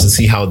everybody else and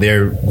see how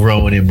they're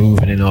growing and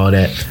moving and all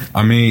that.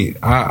 I mean,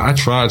 I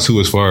try to,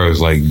 as far as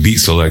like beat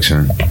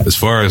selection, as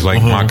far as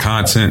like my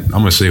content,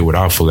 I'm gonna say what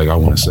I feel like I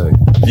want to say.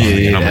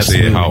 And I'm gonna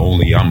say it how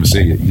only I'm gonna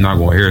say it. You're not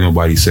gonna hear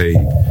nobody say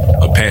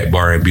a Pat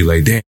bar and be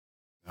like, damn,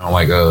 I don't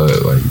like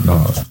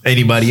no.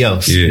 Anybody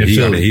else? Yeah, he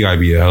gotta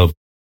be a hell of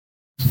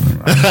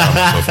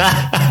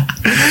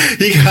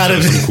he gotta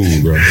be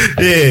cool, bro.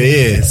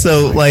 Yeah.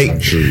 So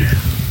like.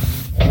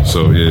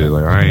 So yeah,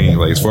 like I ain't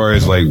like, as far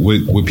as like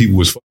what people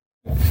was,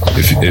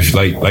 if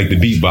like the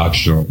beatbox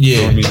joint, you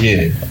know what I mean?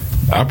 Yeah,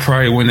 I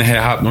probably wouldn't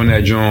have hopped on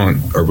that joint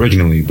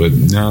originally, but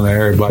now that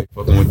everybody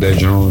fucking with that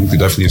joint, you could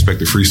definitely expect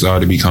the freestyle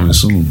to be coming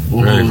soon,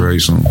 very very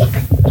soon.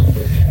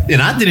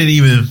 And I didn't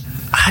even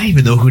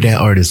know who that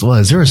artist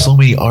was. There are so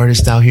many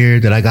artists out here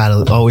that I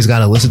always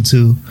gotta listen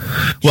to.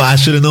 Well, I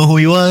should have known who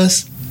he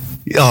was.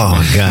 Oh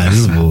my god, this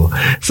is bull.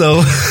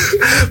 So,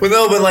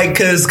 but like,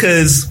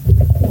 cause.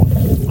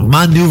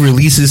 My new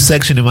releases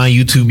section in my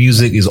YouTube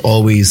music is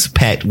always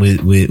packed with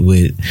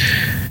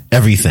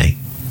everything.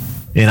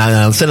 And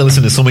I instead of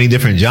listening to so many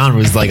different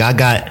genres, like I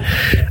got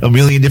a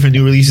million different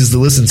new releases to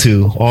listen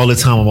to all the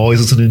time. I'm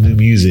always listening to new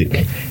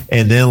music.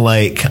 And then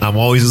like I'm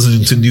always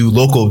listening to new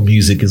local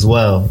music as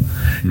well.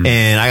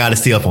 And I got to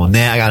stay up on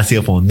that. I got to stay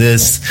up on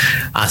this.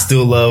 I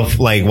still love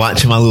like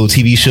watching my little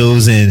TV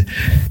shows, and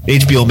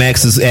HBO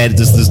Max has added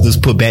this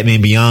put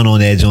Batman Beyond on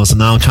that, John. So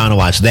now I'm trying to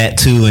watch that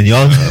too. And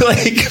y'all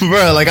like,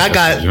 bro, like I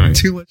got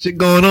too much shit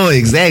going on.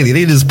 Exactly.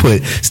 They just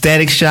put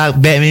Static Shock,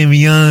 Batman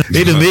Beyond.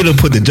 They done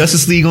put the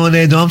Justice League on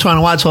there, John. I'm trying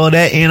to watch all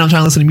that, and I'm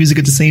trying to listen to music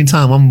at the same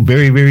time. I'm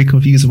very, very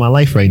confused in my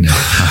life right now.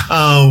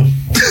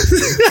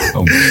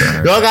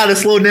 Y'all gotta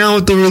slow down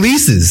with the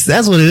releases.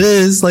 That's what it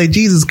is. Like,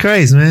 Jesus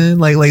Christ, man.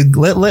 Like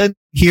let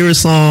hear a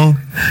song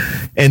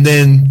and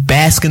then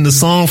bask in the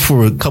song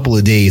for a couple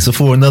of days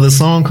before another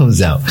song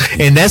comes out.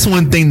 And that's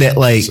one thing that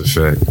like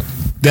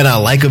that I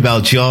like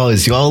about y'all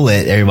is y'all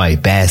let everybody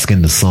bask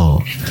in the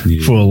song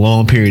for a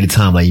long period of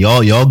time. Like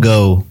y'all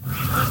go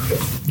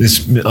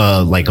this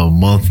like a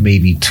month,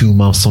 maybe 2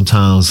 months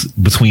sometimes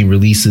between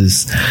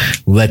releases.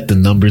 Let the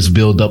numbers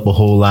build up a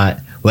whole lot.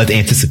 Let the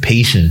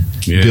anticipation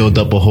build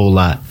up a whole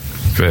lot.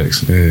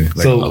 Facts. Yeah.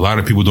 Like, so a lot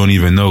of people don't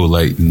even know,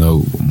 like, you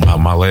know,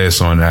 my last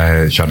song that I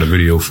had shot the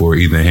video for,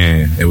 Either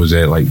Hand, it was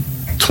at like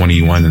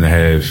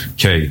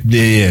 21.5K.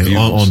 Yeah.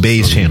 On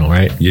Bay's channel,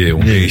 right? Yeah, on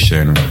Bay's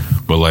channel.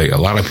 But like a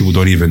lot of people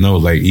don't even know,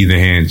 like Either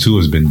Hand 2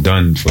 has been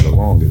done for the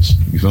longest.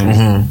 You feel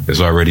me? It's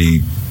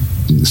already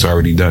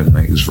done.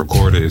 Like it's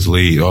recorded, it's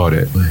laid, all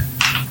that.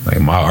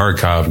 Like my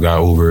archive got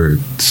over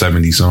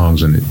 70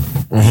 songs in it.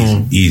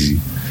 Easy.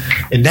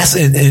 And that's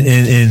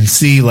and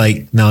see,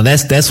 like, now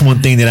that's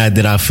one thing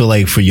that I feel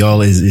like for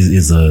y'all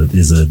is a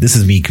this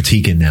is me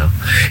critiquing now.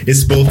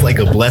 It's both like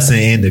a blessing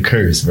and a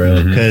curse,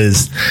 bro.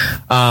 Because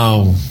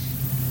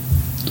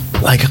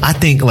like I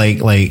think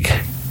like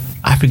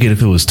I forget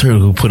if it was Turtle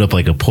who put up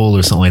like a poll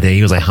or something like that.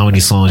 He was like, how many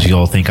songs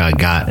y'all think I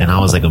got? And I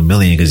was like, 1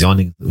 million, because y'all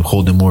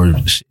holding more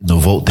shit in the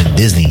vote than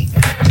Disney.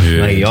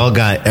 Like y'all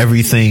got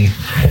everything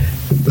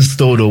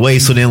stowed away.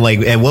 So then like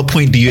at what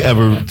point do you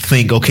ever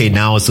think, okay,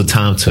 now it's the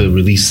time to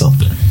release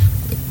something?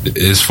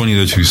 It's funny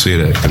that you say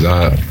that, because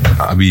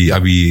I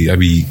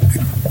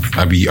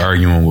be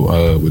arguing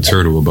with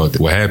Turtle about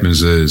that. What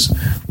happens is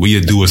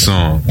we'll do a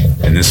song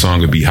and this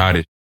song would be hot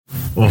as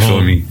you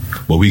feel me?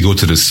 But we go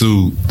to the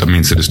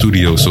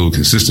studio so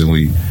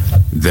consistently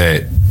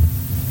that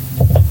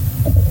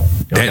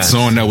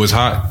song that was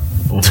hot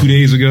 2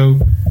 days ago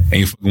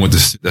ain't fucking with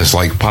this that's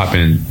like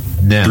popping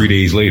 3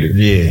 days later.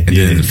 And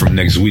then from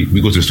next week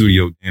we go to the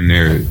studio in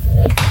there,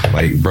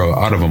 like, bro,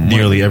 out of a month,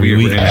 nearly every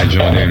week. We're in that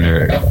joint in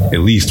there at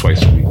least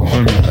twice a week. You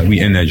feel me? Like, we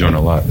in that joint a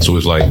lot. So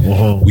it's like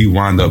we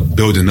wind up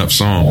building up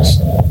songs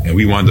and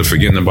we wind up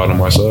forgetting about them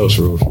ourselves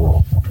for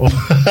real.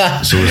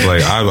 So it's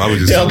like I was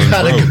just telling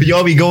bro,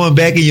 y'all be going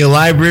back in your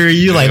library.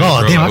 You're like,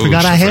 oh, bro, damn, I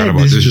forgot I had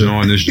this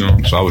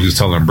joint. So I was just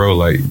telling bro,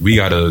 like, we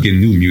gotta get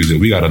new music.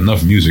 We got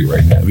enough music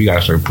right now. We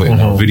gotta start putting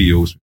out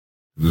videos.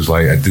 It was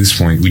like at this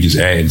point we just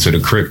add to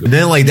the crib.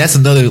 Then like that's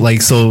another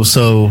like so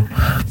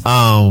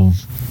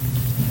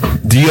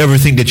do you ever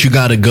think that you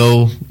gotta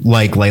go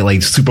like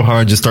super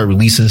hard, just start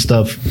releasing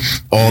stuff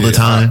all the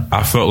time?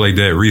 I felt like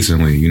that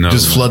recently, you know.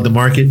 Just flood the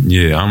market?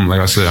 Yeah, I'm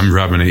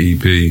dropping an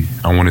EP.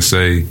 I wanna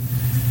say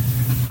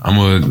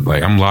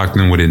I'm locked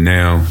in with it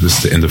now. This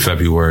is the end of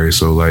February,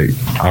 so like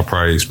I'll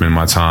probably spend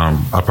March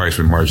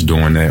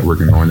doing that,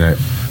 working on that.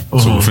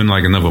 So within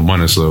like another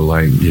month or so,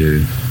 like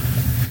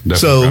definitely.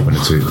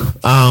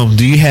 So,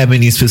 do you have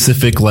any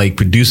specific like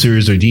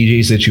producers or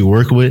DJs that you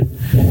work with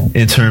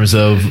in terms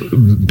of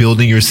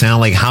building your sound?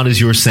 Like, how does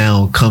your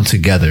sound come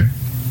together?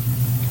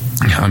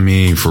 I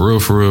mean, for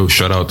real,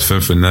 shout out to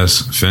Finn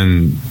Finesse.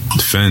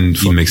 Finn,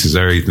 he mixes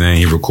everything.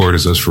 He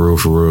records us for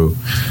real.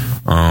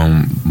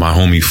 My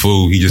homie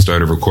Fu, he just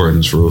started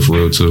recording us for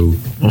real too.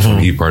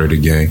 He part of the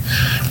gang.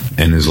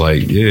 And it's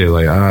like,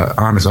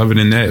 I've been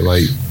in that,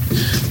 like,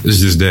 it's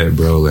just that,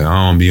 bro. Like,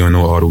 I don't be on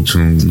no auto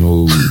tune,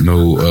 no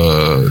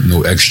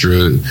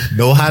extra,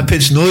 no high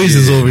pitched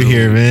noises over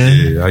here,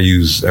 man. Yeah, I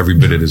use every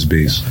bit of this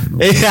bass.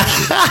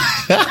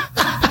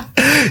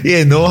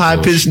 Yeah, no high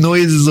pitched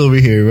noises over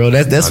here, bro.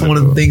 That's one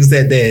of the things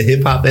that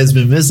hip hop has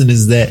been missing,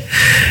 is that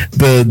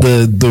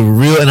the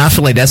real, and I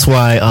feel like that's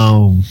why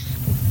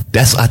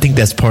I think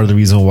that's part of the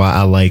reason why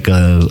I like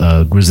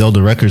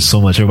Griselda Records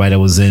so much. Everybody that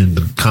was in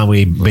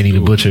Conway, Benny the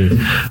Butcher,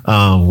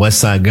 West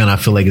Side Gun, I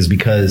feel like it's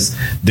because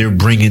they're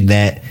bringing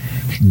that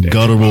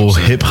guttural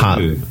hip hop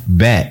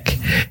back,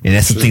 and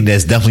that's the thing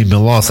that's definitely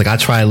been lost. Like I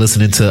tried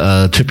listening to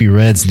Trippie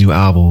Redd's new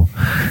album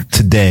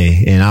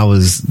today, and I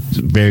was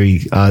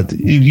very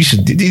you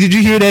should. Did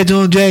you hear that,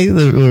 John Jay?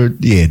 Or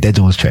yeah, that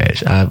joint's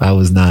trash. I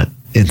was not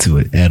into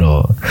it at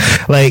all.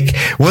 Like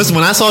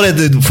when I saw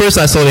that, first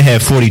I saw it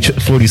had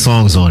 40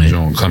 songs on it.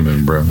 Don't come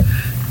in, bro.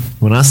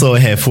 When I saw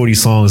it had 40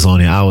 songs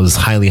on it, I was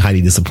highly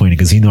disappointed,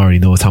 because he already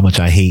knows how much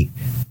I hate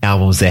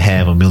albums that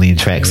have 1 million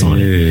tracks on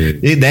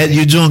it. That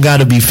your joint got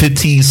to be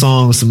 15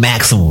 songs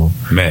maximum.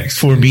 Max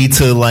for me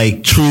to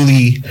like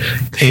truly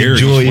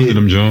enjoy it.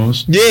 Them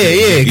Jones.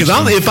 Yeah. Because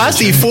if I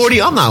see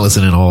 40, I'm not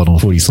listening to all them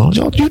 40 songs.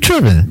 Y'all, you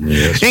tripping?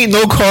 Yes. Ain't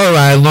no car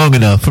ride long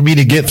enough for me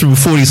to get through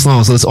 40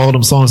 songs. So it's all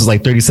them songs is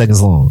like 30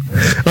 seconds long.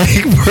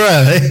 Like,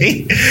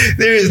 bruh,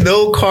 there is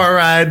no car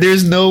ride.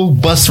 There's no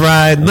bus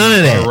ride. None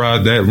of that. Car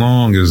ride that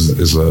long is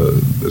a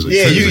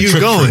yeah. trip, you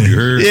going? You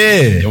heard?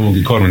 Yeah. You don't want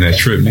to get caught on that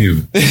trip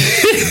neither.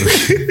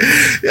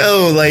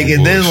 Yo, like,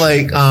 and then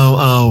like,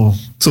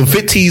 so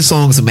 15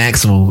 songs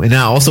maximum, and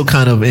I also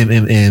kind of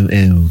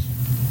am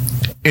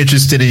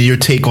interested in your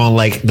take on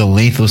like the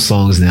length of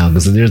songs now,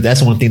 because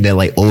that's one thing that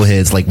like old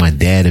heads like my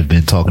dad have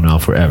been talking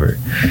about forever,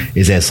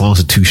 is that songs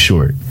are too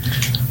short.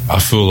 I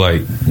feel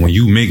like when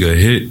you make a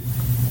hit,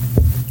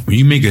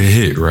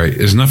 right,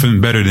 it's nothing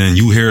better than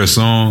you hear a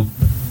song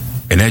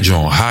and that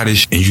joint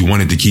hottish and you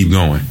want it to keep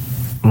going.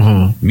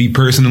 Mm-hmm. Me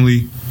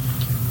personally,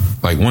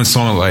 like one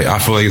song, like I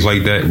feel like it's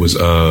like that was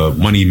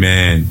Money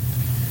Man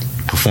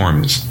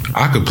Performance.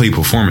 I could play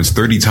Performance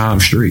 30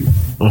 times straight.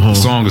 The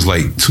song is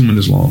like 2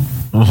 minutes long.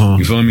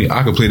 You feel me?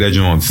 I could play that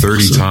joint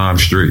 30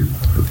 times straight,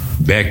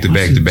 back to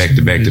back to back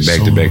to back to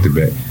back to back to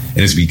back. And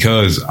it's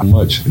because how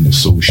much, and it's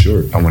so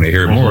short. I want to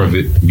hear more of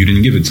it. You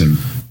didn't give it to me.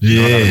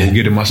 Yeah, I gotta go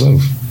get it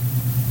myself.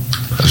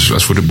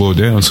 That's what it boiled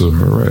down to. All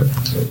right.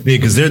 Yeah,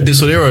 because there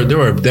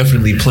are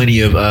definitely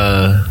plenty of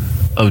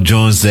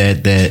Jones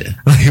that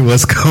like,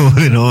 what's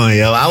going on,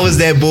 yo? I was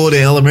that bold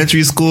in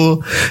elementary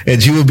school,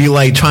 and you would be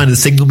like trying to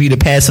signal me to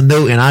pass a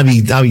note, and I'd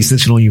be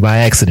snitching on you by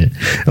accident.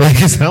 Like,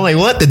 I'm like,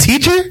 what? The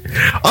teacher?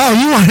 Oh,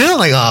 you want him?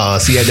 Like, oh,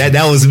 see,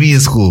 that was me in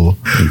school.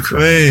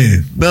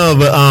 Man, no,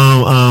 but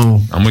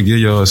I'm gonna give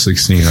y'all a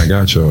 16. I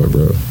got y'all,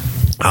 bro.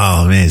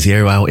 Oh man, see,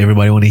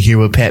 everybody want to hear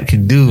what Pap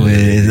can do,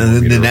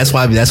 and that's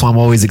why I'm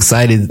always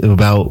excited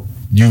about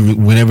you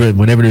whenever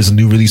there's a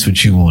new release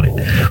with you on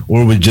it,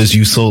 or with just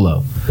you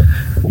solo,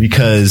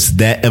 because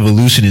that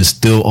evolution is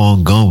still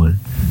ongoing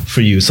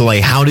for you. So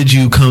like, how did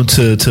you come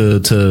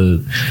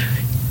to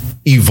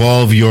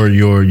evolve your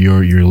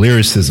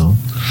lyricism?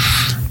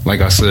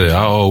 Like I said,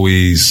 I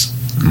always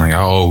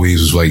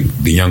was like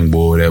the young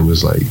boy that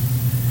was like,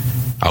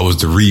 I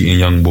was the reading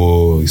young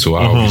boy, so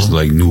I always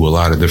like knew a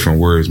lot of different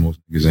words most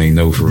niggas ain't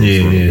know for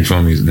you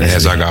feel me? And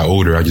as I got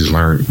older, I just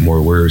learned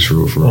more words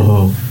for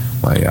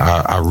like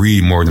I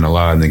read more than a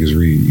lot of niggas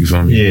read, you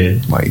feel me? Yeah.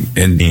 Like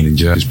ending and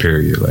just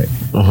period. Like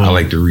I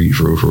like to read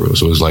for real.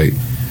 So it's like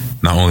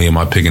not only am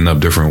I picking up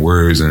different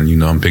words,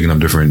 and I'm picking up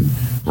different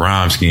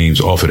rhyme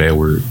schemes off of that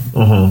word.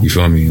 You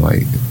feel me?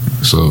 Like,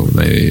 so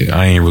like,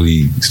 I ain't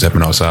really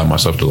stepping outside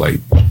myself to like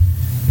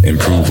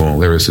improve on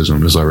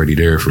lyricism. It's already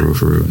there for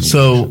real.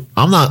 So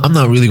I'm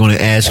not really going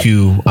to ask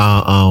you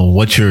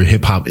what your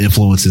hip hop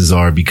influences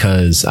are,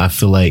 because I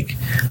feel like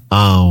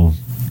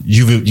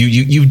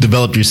you've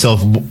developed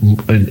yourself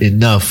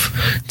enough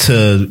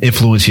to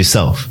influence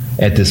yourself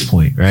at this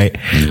point, right?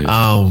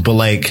 But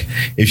like,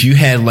 if you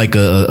had like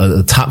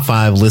a top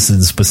 5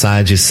 listens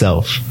besides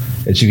yourself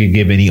that you could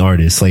give any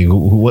artist, like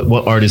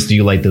what artist do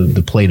you like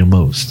to play the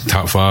most?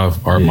 Top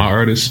 5 are my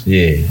artists?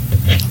 Yeah.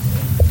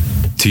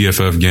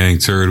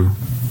 Tffgang Turtle,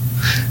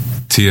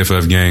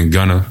 Tffgang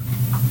Gunna,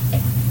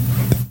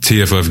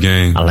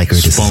 Tffgang I like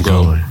where this is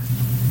going.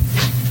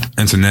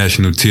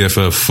 International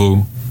TFF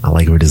Foo. I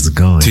like where this is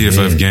going.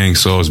 Tffgang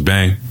Sauce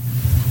Bang,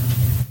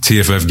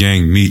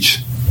 Tffgang Meech.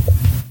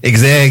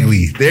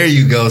 Exactly. There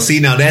you go. See,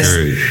 now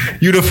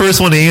you're the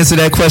first one to answer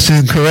that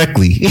question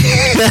correctly.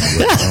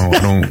 I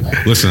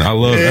don't listen. I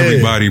love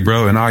everybody,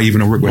 bro, and I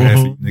even work with half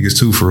of you niggas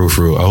too, for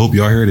real. I hope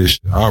y'all hear this.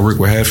 I'll work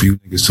with half of you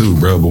niggas too,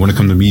 bro. But when it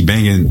comes to me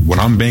banging, when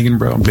I'm banging,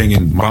 bro, I'm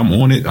banging. If I'm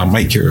on it, I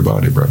might care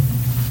about it, bro.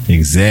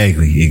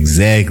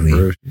 Exactly.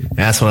 Bro.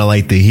 That's what I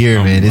like to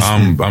hear, man.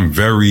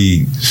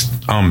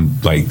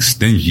 I'm like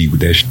stingy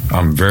with that.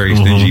 I'm very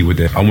stingy with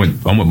that. I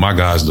want my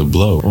guys to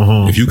blow.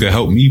 If you can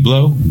help me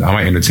blow, I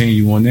might entertain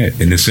you on that.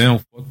 And it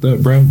sounds fucked up,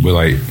 bro, but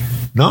like,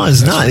 no,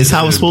 it's not. It's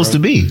how it's supposed to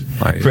be,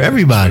 like, for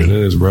everybody. It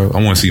is, bro.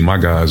 I want to see my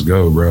guys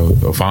go, bro.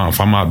 If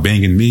I'm not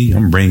banging me,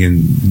 I'm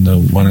bringing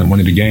one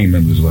of the gang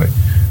members. Like,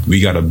 we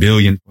got 1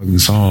 billion fucking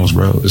songs,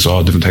 bro. It's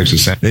all different types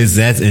of sounds.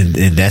 That's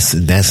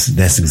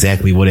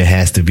exactly what it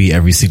has to be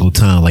every single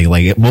time.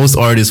 Like most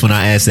artists, when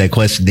I ask that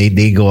question,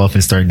 they go off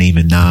and start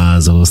naming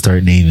Nas, or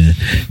start naming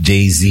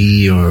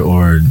Jay-Z,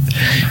 or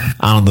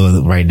I don't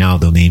know. Right now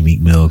they'll name Meek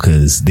Mill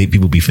because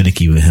people be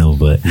finicky with him,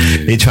 but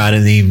they try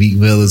to name Meek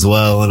Mill as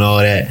well and all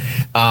that.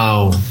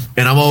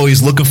 And I'm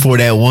always looking for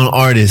that one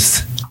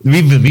artist.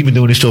 We've been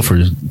doing this show for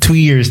 2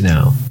 years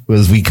now,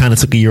 because we kind of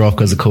took a year off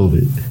because of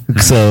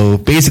COVID. So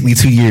basically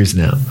 2 years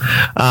now.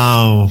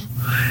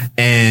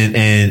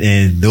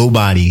 And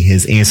nobody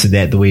has answered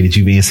that the way that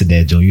you've answered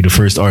that, Joe. You're the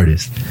first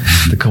artist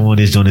to come on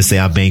this joint and say,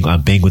 I bang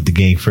with the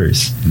gang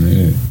first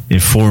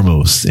and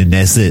foremost. And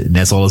that's it. And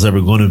that's all it's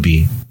ever going to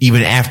be.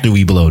 Even after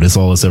we blow, that's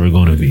all it's ever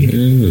going to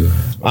be.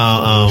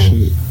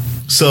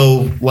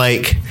 So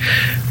like,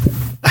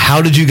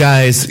 how did you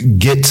guys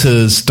get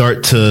to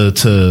start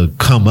to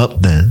come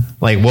up then?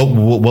 Like when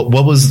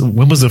was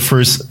the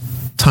first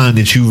time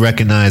that you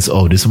recognized,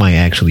 oh, this might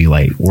actually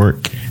like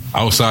work?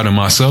 Outside of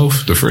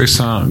myself, the first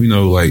time,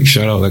 like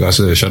shout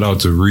out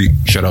to Reek,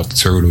 shout out to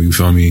Turtle, you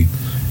feel me?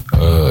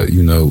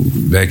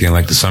 Back in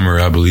like the summer,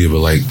 I believe,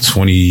 of like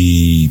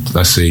 18,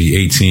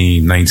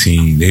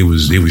 19, they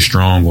was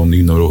strong on,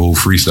 the whole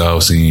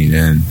freestyle scene,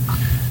 and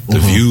the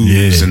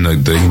views and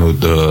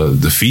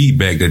the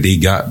feedback that they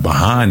got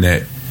behind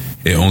that,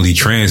 it only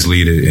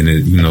translated, and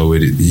it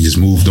just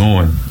moved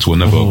on to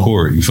another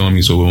accord, you feel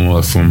me? So it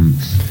went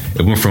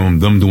from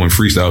them doing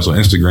freestyles on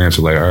Instagram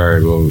to like, all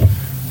right, well,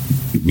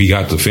 we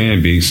got the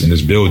fan base and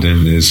it's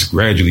building, it's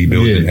gradually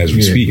building as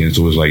we speak, and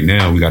so it's like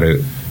now we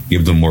gotta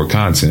give them more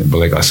content. But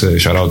like I said,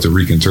 shout out to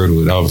Reek and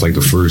Turtle. That was like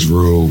the first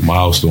real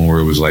milestone where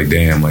it was like,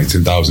 damn, like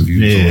 10,000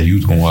 views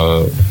on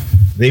YouTube.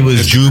 They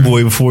was Jew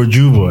Boy before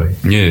Jew Boy.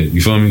 Yeah, you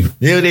feel me?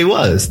 Yeah, they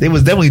was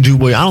definitely Jew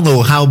Boy. I don't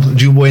know how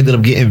Jew Boy ended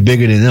up getting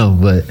bigger than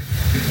them, but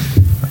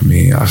I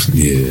mean,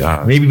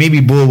 maybe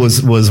Bull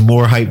was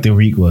more hyped than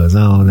Reek was. I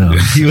don't know.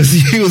 He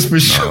was for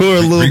sure a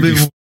little bit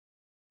more.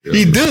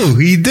 He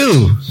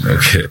do.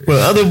 Okay.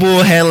 But other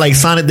Bull had like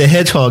Sonic the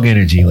Hedgehog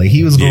energy. Like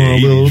he was going a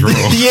little. But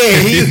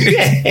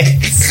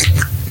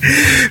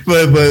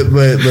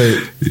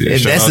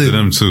shout out to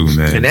them too,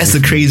 man. And that's the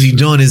crazy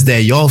joint, is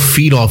that y'all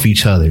feed off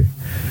each other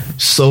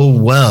so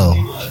well.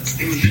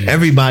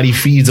 Everybody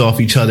feeds off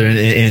each other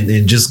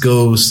and just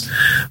goes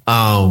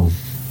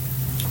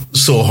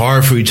so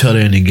hard for each other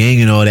in the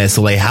gang and all that.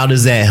 So like, how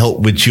does that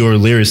help with your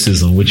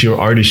lyricism, with your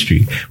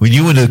artistry? When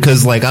you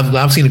because like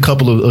I've seen a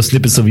couple of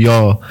snippets of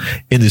y'all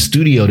in the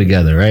studio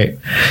together, right?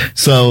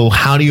 So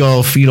how do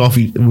y'all feed off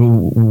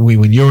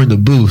when you're in the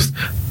booth?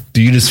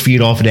 Do you just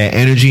feed off of that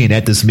energy and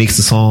that just makes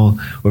the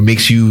song or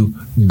makes you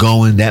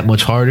going that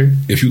much harder?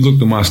 If you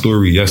looked at my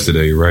story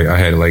yesterday, right, I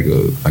had like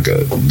a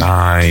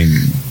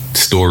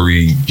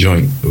 9-story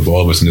joint of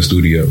all of us in the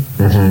studio.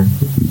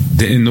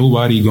 Didn't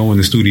nobody go in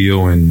the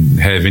studio and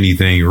have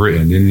anything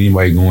written? Didn't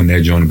anybody go in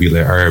that joint and be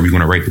like, all right, we're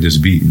going to write for this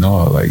beat?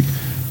 No, like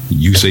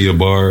you say a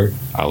bar,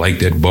 I like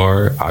that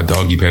bar, I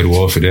doggy paddle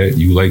off of that,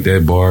 you like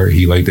that bar,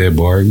 he like that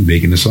bar, you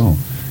making the song.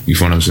 You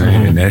feel what I'm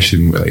saying? And that should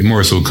like,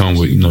 more so come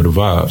with, the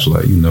vibes,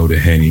 like, the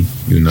Henny,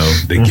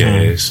 the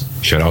gas,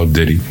 shout out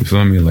Diddy. You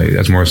feel me? Like,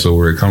 that's more so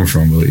where it comes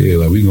from. But yeah,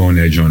 like, we go in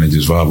that joint and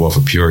just vibe off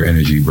of pure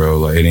energy, bro.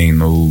 Like,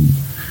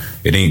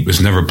 it's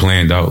never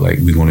planned out, like,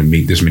 we're going to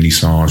make this many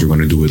songs, we're going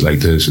to do it like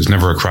this. It's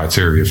never a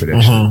criteria for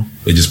that shit.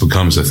 It just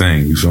becomes a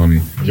thing, you feel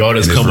me? Y'all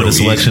just come with a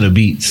selection of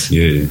beats.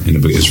 Yeah,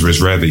 and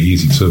it's rather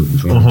easy, too. You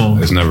feel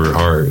me? It's never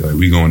hard. Like,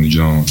 we go in the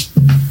joint.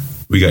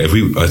 We got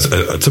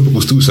a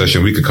typical stew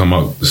session, we could come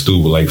out the stew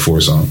with like 4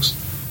 songs.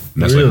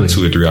 And that's like a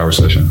 2 or 3 hour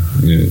session.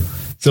 Yeah.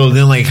 So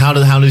then, like, how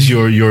does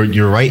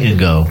your writing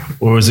go,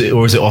 or is it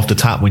off the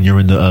top when you're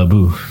in the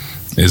booth?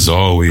 It's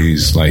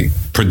always like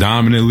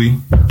predominantly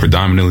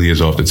is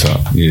off the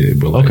top. Yeah,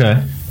 but like,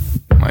 okay.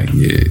 Like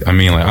I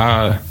mean, like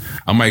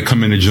I might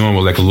come in the joint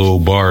with like a little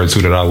bar or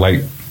two that I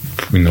like,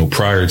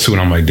 prior to, and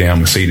I'm like, damn, I'm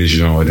gonna say this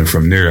joint, and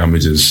from there I'm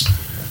gonna just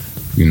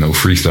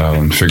freestyle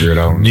and figure it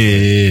out.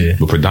 Yeah.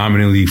 But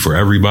predominantly for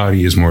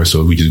everybody, it's more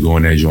so we just go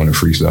in that joint and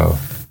freestyle.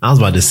 I was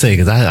about to say,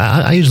 because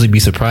I usually be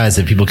surprised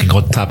if people can go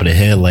at the top of the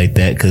head like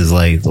that, because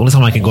like the only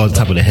time I can go at the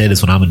top of the head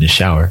is when I'm in the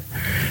shower,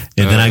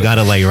 and then I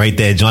gotta like write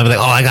that joint. I be like,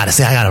 I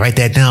gotta write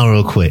that down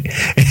real quick.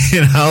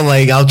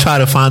 I'll try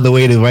to find the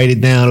way to write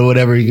it down or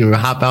whatever. You can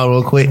hop out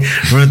real quick,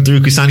 run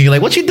through Kusani. You're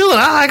like, what you doing?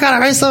 I gotta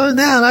write something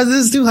down.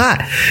 This is too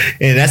hot.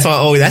 And that's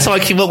how I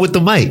came up with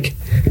the mic.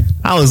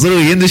 I was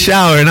literally in the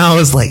shower and I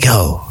was like,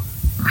 yo,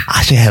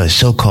 I should have a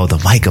show called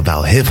The Mic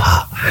about hip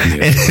hop.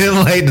 Yeah. And then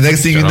like the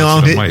next thing you know,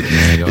 I'm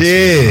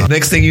hitting,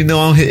 next thing you know,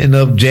 I'm hitting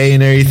up Jay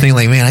and everything.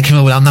 Like, man, I'm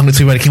not going to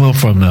tell you where I came up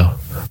from though,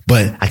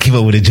 but I came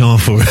up with a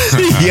joint for it.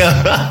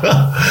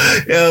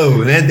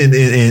 Yo,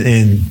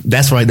 and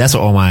that's right. That's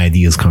where all my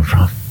ideas come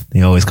from.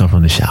 They always come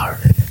from the shower.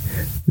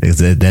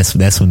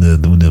 That's when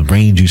the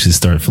brain juices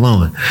start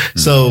flowing.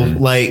 So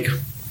like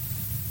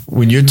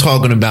when you're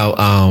talking about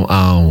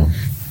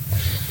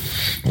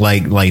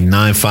like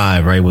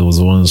 9-5, right? It was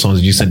one of the songs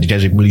that you sent, you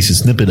guys released a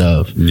snippet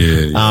of.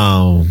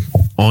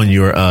 On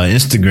your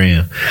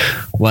Instagram.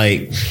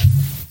 Like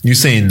you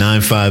saying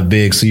 9-5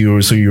 big, so you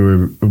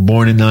were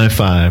born in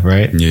 9-5,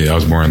 right? Yeah, I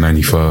was born in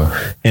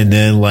 95. And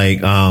then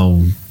like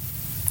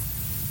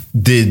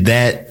did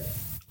that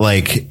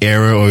like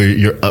era or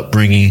your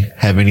upbringing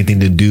have anything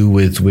to do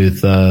with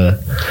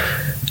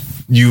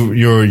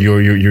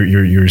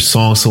your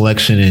song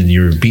selection and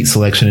your beat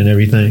selection and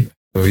everything?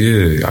 Oh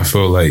yeah, I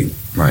feel like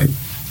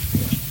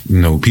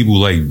people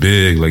like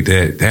Big, like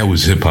that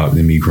was hip hop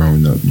to me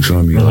growing up. You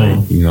feel me?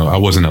 Like, I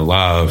wasn't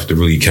alive to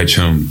really catch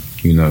him,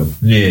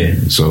 Yeah.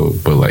 So,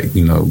 but like,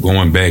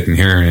 going back and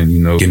hearing,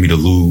 Give Me the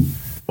Loot,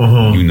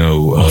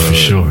 for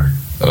sure.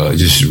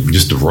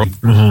 Just the raw.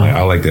 Like,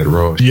 I like that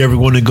raw. Do you ever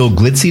want to go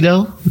glitzy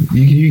though?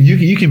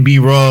 You can be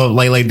raw,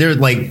 like they're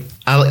like.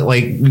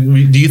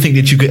 do you think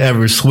that you could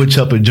ever switch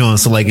up a joint?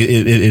 So like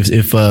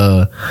if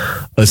a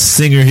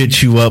singer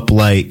hit you up,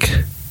 like,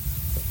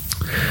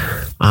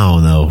 I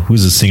don't know,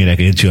 who's a singer that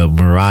can hit you up,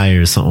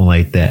 Mariah or something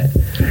like that,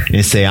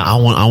 and say, I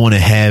want to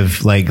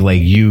have like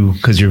you,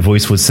 because your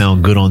voice would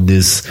sound good on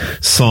this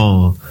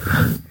song,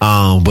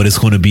 but it's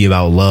going to be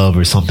about love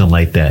or something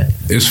like that.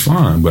 It's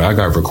fine, but I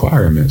got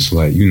requirements,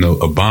 like, you know,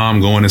 a bomb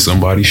going in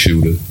somebody's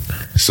shooter,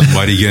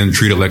 somebody getting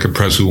treated like a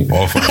pretzel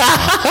off of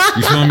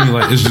you feel me?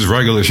 Like, it's just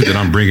regular shit that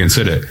I'm bringing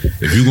to that.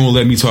 If you're gonna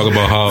let me talk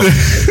about how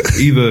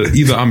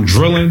either I'm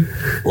drilling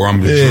or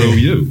I'm gonna drill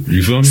you.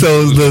 You feel me?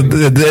 So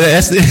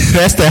that's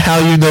the how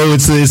you know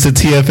it's a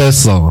TFS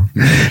song.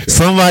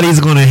 Somebody's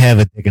gonna have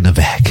a dick in the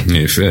back.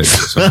 Yeah, fact.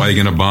 Somebody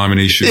gonna bomb in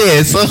their shit.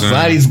 Yeah,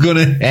 somebody's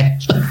gonna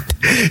have.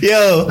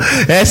 Yo,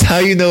 that's how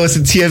you know it's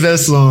a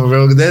TFS song,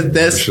 bro.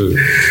 That's sure.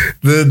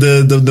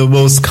 the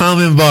most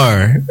common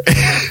bar.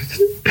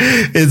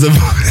 Is a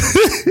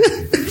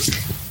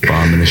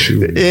bomb in the shoe.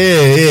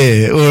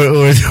 Yeah,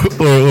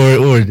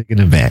 or dick in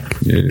the back.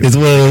 Yeah. It's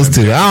one of those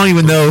two. I don't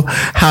even know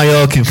how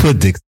y'all can put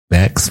dicks in the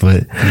backs,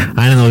 but I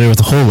didn't know there was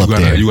a hole up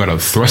there. You gotta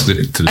thrust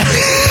it to the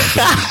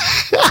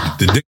back.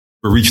 The dick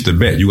reach the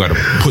back. You gotta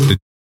put the.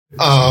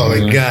 Oh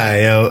my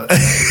god, yo!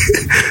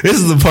 This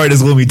is the part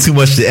that's gonna be too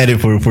much to edit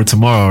for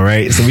tomorrow,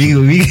 right? So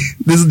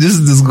this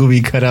is gonna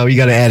be cut out. We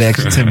gotta add an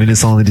extra 10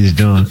 minutes on to this,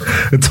 John,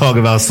 to talk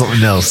about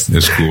something else.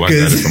 That's cool. I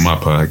got it for my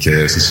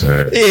podcast. It's all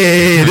right.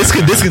 Yeah. This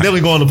could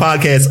definitely go on the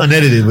podcast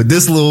unedited, but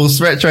this little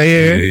stretch right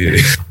here.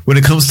 Yeah. When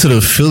it comes to the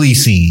Philly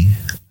scene,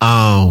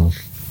 how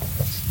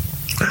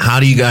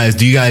do you guys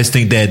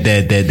think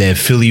that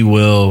Philly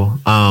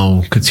will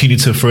continue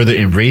to further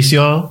embrace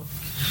y'all?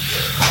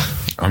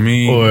 I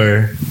mean,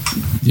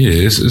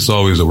 it's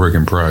always a work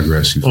in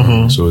progress. You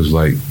feel me? So it's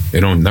like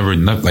it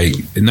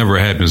never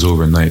happens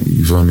overnight.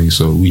 You feel me?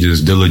 So we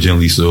just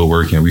diligently still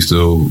working. We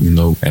still, you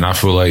know, and I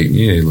feel like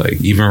like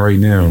even right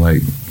now,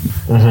 like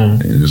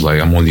it's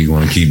like I'm only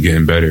going to keep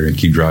getting better and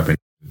keep dropping.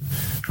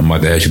 I'm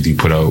about to actually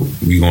put out.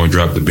 We going to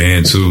drop the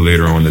band 2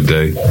 later on the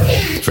day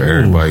for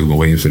everybody who's been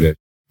waiting for that.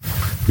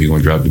 We going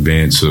to drop the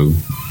band 2.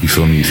 You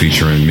feel me?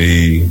 Featuring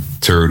me,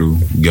 Turtle,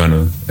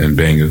 Gunna, and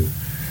Banger.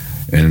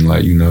 And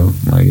like, you know,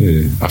 like,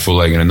 yeah, I feel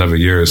like in another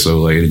year or so,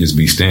 like, it'll just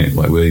be stamped,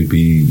 like, will it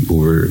be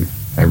over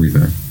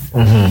everything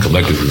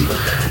collectively?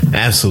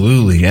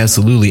 Absolutely.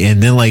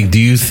 And then, like, what do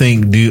you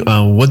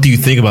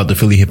think about the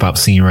Philly hip hop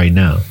scene right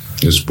now?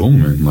 It's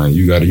booming. Like,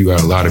 you got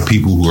a lot of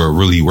people who are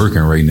really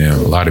working right now.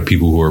 A lot of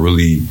people who are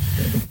really.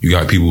 You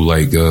got people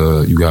like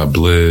you got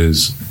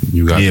Blizz.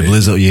 You got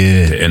Blizzo.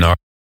 The NR.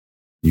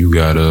 You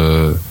got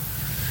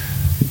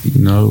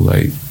you know,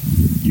 like,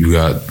 you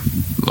got.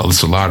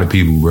 It's a lot of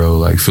people, bro.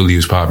 Like, Philly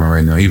is popping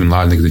right now. Even a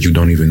lot of niggas that you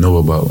don't even know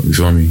about. You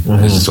feel me?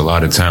 There's just a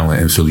lot of talent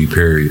in Philly,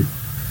 period.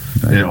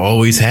 Like, it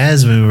always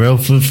has been, bro.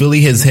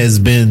 Philly has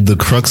been the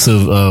crux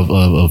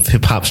of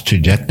hip hop's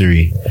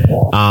trajectory,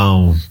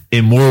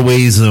 in more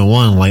ways than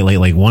one.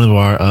 Like one of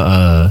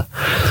our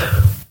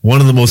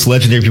one of the most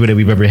legendary people that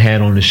we've ever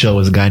had on the show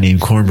is a guy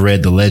named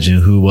Cornbread the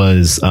Legend, who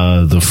was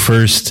the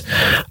first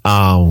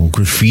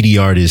graffiti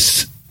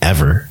artist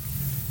ever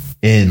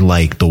in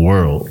like the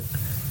world.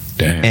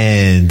 Damn.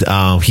 And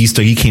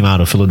he came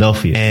out of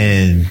Philadelphia,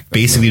 and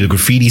basically the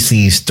graffiti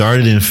scene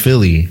started in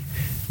Philly,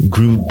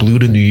 blew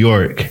to New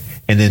York,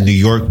 and then New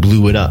York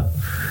blew it up,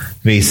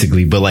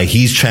 basically. But like,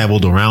 he's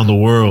traveled around the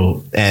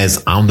world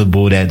as I'm the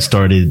boy that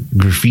started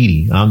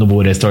graffiti. I'm the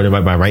boy that started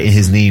by writing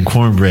his name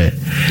Cornbread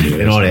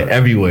and all that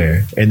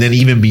everywhere. And then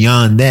even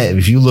beyond that,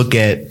 if you look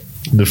at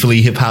the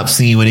Philly hip hop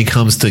scene when it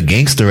comes to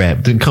gangster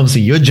rap, when it comes to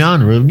your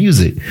genre of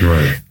music,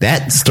 right,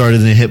 that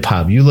started in hip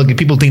hop. You look at,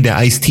 people think that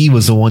Ice-T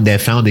was the one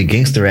that founded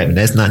gangster rap, and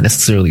that's not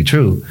necessarily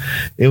true.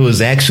 It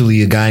was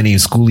actually a guy named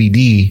Schoolie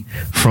D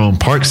from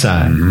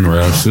Parkside, right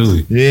out of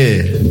Philly.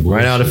 Yeah,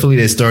 right out of Philly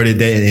that started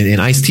that,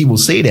 and Ice-T will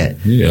say that.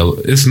 Yeah,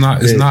 it's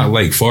not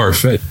like far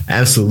fetched.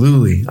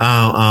 Absolutely.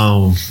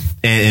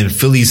 And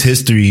Philly's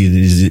history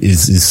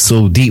is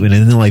so deep, and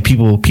then like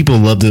people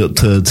love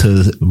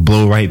to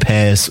blow right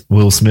past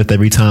Will Smith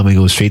every time and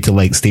go straight to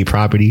like state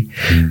property.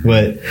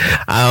 But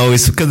I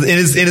always, because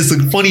it's a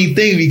funny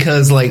thing,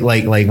 because like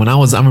I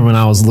remember when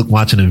I was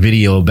watching a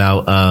video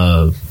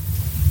about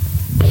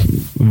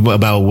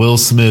Will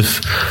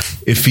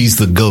Smith, if he's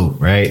the GOAT,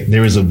 right?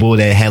 There was a bull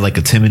that had like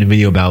a 10-minute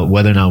video about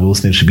whether or not Will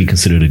Smith should be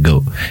considered a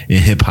GOAT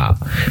in hip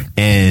hop,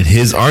 and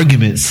his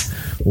arguments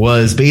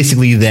was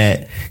basically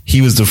that he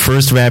was the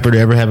first rapper to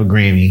ever have a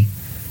Grammy.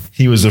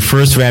 He was the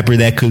first rapper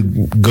that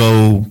could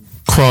go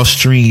cross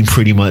stream,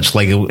 pretty much.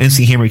 Like,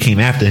 MC Hammer came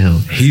after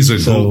him. He's a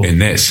GOAT in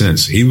that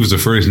sense. He was the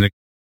first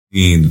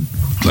nigga.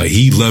 Like,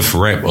 he left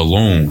rap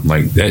alone.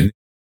 Like, that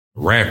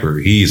rapper,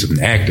 he's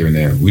an actor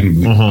now.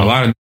 A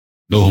lot of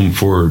know him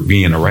for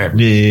being a rapper.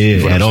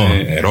 Yeah, at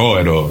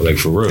all. Like,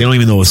 for real. They don't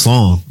even know a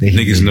song.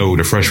 Niggas know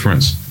the Fresh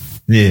Prince.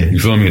 Yeah. You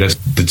feel me? That's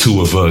the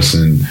two of us,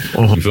 and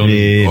you feel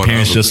me? Yeah,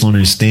 parents just don't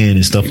understand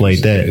and stuff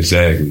like that.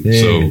 Exactly.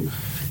 Yeah. So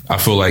I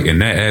feel like in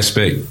that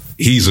aspect,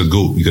 he's a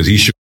GOAT, because he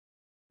showed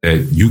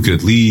that you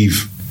could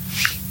leave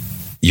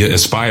your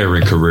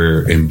aspiring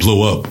career and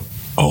blow up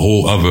a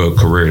whole other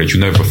career that you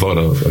never thought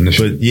of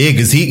initially. But yeah,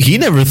 because he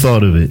never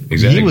thought of it.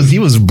 Exactly. He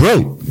was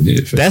broke.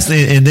 Yeah,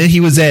 and then he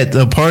was at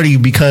a party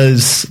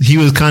because he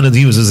was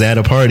just at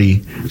a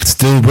party,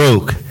 still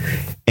broke,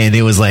 and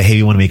it was like, hey,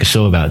 we want to make a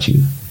show about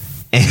you.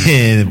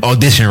 And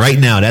audition right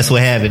now. That's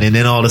what happened. And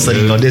then all of a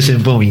sudden, he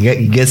auditioned, boom,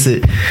 he gets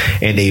it,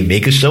 and they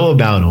make a show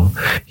about him.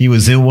 He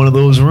was in one of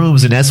those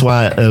rooms, and that's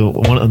why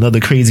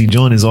another crazy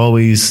joint is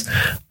always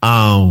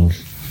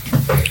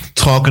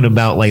talking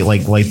about like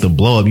the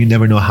blow up. You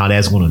never know how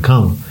that's going to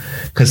come,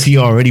 because he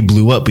already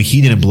blew up, but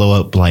he didn't blow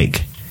up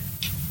like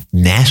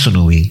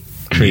nationally.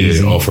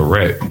 Crazy. Yeah, off a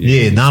rap.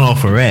 Yeah, not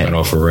off a rap. Not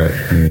off a rap.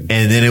 Yeah.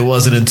 And then it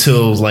wasn't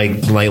until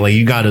like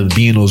you got to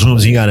be in those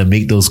rooms, you got to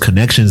make those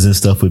connections and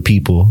stuff with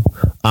people,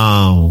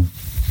 and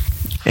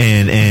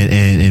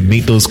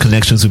make those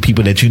connections with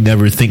people that you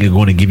never think are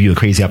going to give you a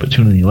crazy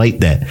opportunity like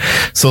that.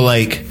 So,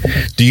 like,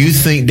 do you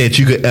think that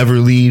you could ever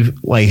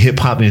leave like hip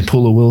hop and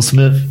pull a Will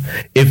Smith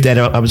if that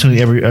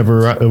opportunity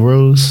ever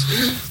arose?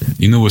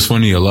 You know what's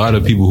funny? A lot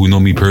of people who know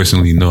me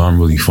personally know I'm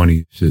really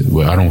funny shit,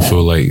 but I don't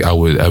feel like I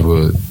would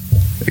ever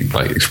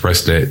like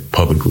express that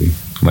publicly.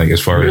 Like,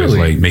 as far as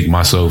like make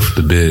myself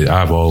the bid,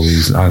 I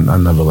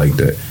never like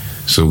that.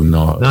 So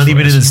no, not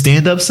even in a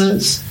stand up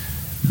sense.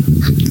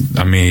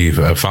 I mean,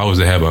 if I was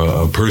to have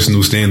a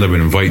personal stand up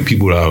and invite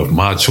people to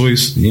my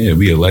choice, yeah,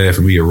 we a laugh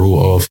and we a roll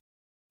off.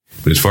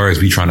 But as far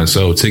as me trying to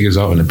sell tickets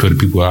out and to put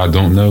people I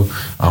don't know,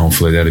 I don't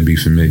feel like that'd be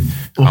for me.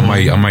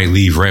 Mm-hmm. I might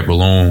leave rap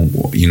alone,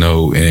 you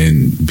know,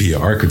 and be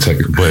an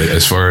architect. But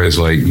as far as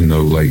like, you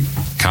know, like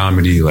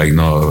comedy, like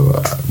no,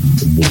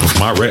 with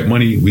my rap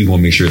money, we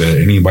gonna make sure that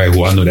anybody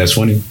who I know that's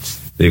funny,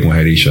 they gonna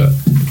have their shot.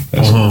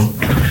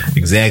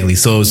 Exactly.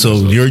 So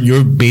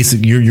your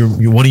basic your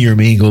one of your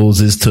main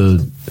goals is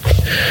to,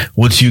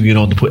 once you get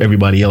on, to put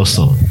everybody else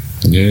on.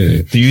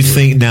 Yeah. Do you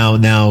think now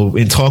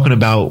in talking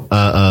about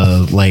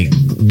like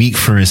Meek,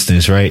 for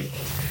instance, right?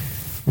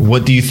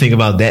 What do you think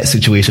about that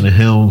situation of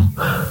him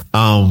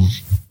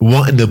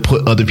wanting to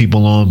put other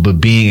people on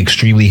but being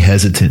extremely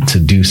hesitant to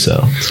do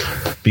so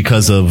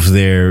because of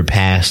their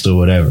past or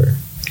whatever?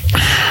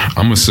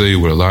 I'm gonna say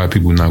what a lot of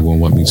people not gonna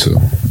want me to,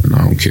 and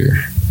I don't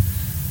care.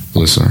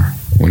 Listen,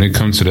 when it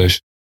comes to that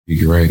shit,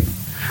 right?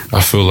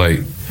 I feel like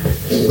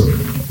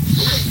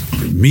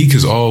Meek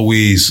has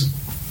always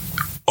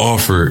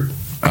offered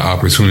an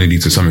opportunity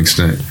to some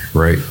extent,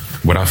 right?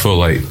 But I feel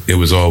like it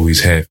was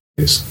always half.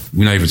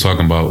 We're not even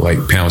talking about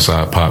like pound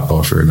side pop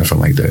offer or nothing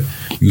like that.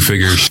 You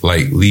figure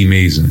like Lee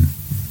Mason,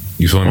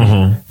 you feel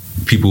me?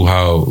 People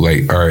how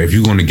like, all right, if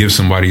you're going to give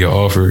somebody an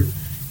offer,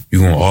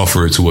 you're going to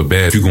offer it to a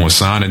bad. If you're going to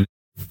sign it,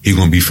 he's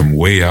going to be from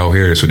way out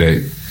here so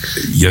that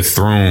your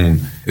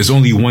throne. It's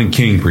only one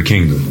king per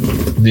kingdom.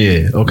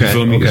 Yeah. Okay. You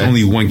feel me? Okay. It's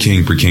only one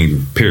king per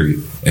kingdom.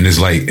 Period. And it's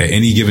like at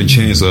any given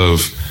chance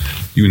of,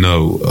 you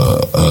know,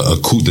 a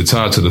coup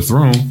d'etat to the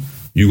throne,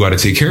 you got to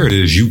take care of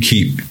this. You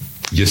keep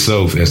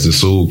yourself as the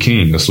sole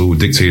king, a sole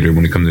dictator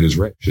when it comes to this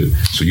rap shit.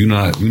 So you're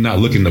not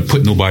looking to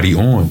put nobody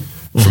on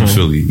from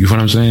Philly. You feel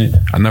what I'm saying?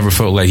 I never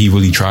felt like he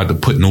really tried to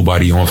put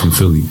nobody on from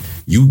Philly.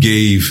 You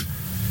gave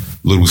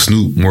Little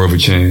Snoop more of a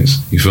chance.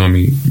 You feel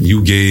me?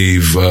 You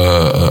gave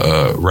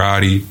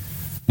Roddy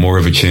more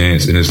of a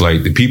chance, and it's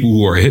like the people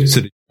who are hip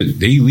to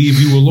they leave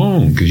you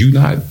alone because you're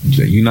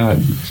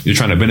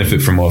trying to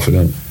benefit from off of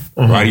them.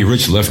 Roddy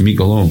Ricch left Meek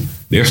alone.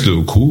 They're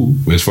still cool,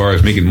 but as far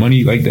as making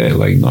money like that,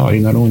 like no, they're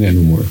not on that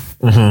no more.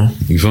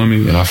 You feel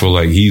me? And I feel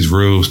like he's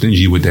real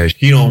stingy with that.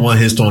 He don't want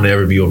his throne to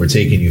ever be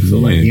overtaken. You feel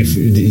like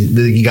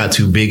he got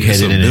too big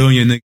headed. It's a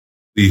billion niggas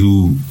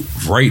who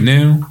right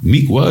now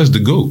Meek was the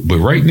GOAT, but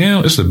right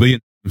now it's a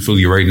billion in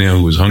Philly right now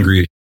who is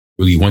hungry,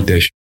 really want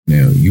that shit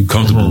now. You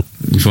comfortable?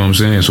 You feel what I'm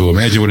saying? So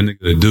imagine what a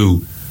nigga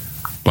do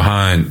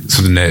behind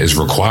something that is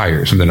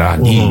required, something that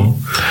I need.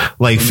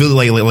 Like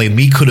Philly, like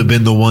Meek could have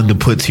been the one to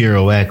put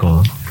Tierra Whack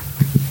on.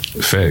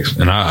 Facts,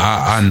 and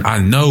I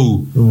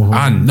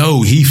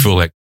know he feel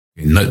like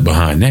a nut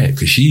behind that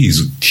because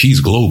she's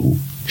global.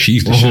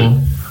 She's the shit.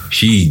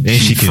 She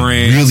can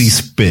France. Really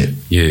spit.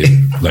 Yeah,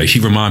 like she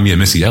remind me of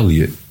Missy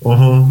Elliott.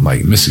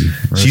 Like Missy,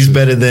 right? She's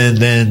better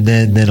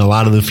than a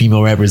lot of the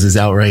female rappers that's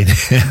out right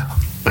now.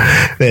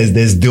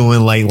 that's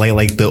doing like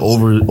the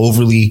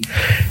overly.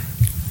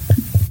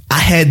 I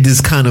had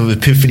this kind of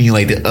epiphany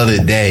like the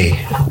other day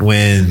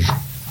when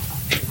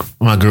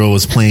my girl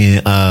was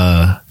playing.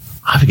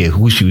 I forget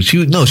who she was.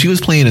 She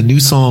was playing a new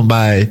song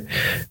by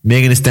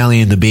Megan Thee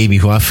Stallion and DaBaby,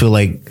 who I feel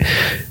like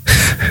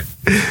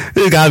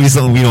there's gotta be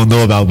something we don't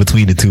know about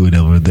between the two of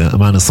them, or the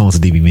amount of songs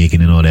that they be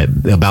making and all that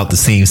about the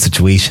same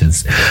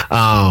situations.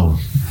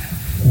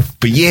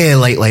 But yeah,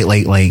 like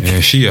yeah,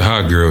 she a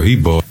hot girl. He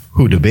bought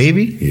who,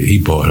 DaBaby? Yeah,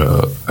 he bought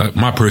her.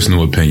 My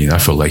personal opinion, I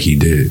feel like he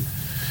did.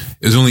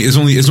 It's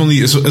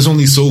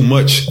only so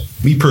much.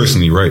 Me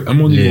personally, right?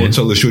 I'm only going to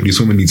tell the shorty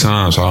so many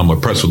times how I'm a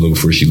pretzel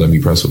before she let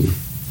me pretzel her.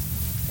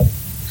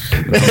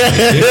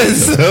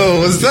 So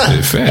what's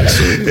up?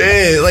 Fast.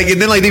 Yeah, like,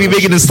 and then like they be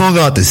making this song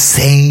about the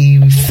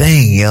same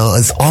thing, yo.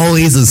 It's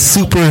always a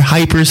super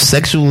hyper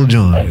sexual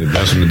joint.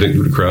 Bouncing the dick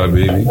through the crowd,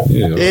 baby.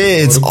 Yeah,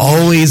 it's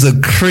always a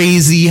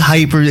crazy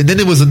hyper. And then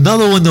there was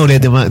another one though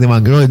that my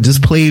girl had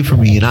just played for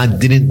me, and I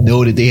didn't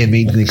know that they had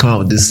made me come out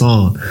with this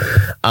song.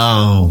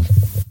 And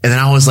then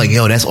I was like,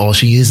 yo, that's all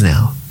she is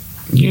now.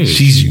 Yeah,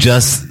 she's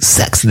just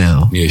sex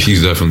now. Yeah,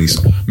 she's definitely.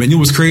 Man, you know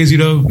what's crazy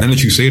though? Now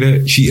that you say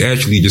that, she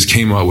actually just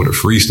came out with a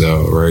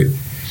freestyle, right?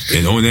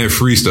 And on that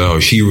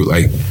freestyle, she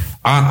like,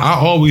 I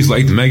always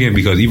liked Megan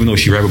because even though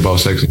she rap about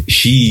sex,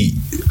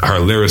 her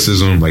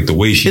lyricism, like the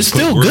way she it's put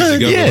still words good,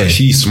 together, yeah. like,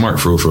 she's smart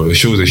for real. It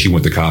shows that she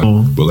went to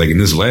college. But like in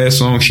this last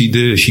song she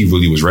did, she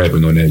really was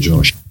rapping on that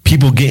joint.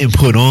 People getting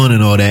put on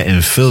and all that in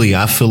Philly,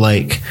 I feel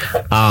like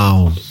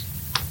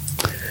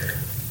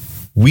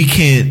we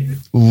can't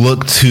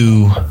look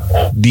to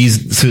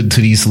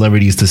these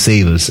celebrities to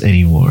save us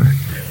anymore.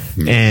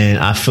 And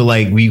I feel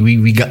like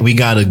we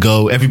gotta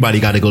go. Everybody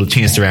got to go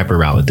Chance the Rapper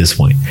route at this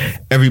point.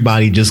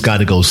 Everybody just got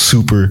to go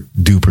super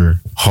duper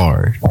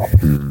hard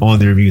on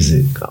their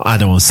music.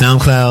 Either on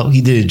SoundCloud,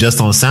 he did it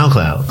just on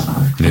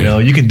SoundCloud. You know,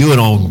 you can do it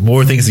on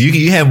more things.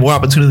 You have more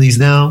opportunities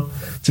now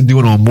to do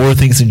it on more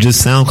things than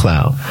just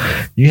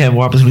SoundCloud. You have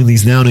more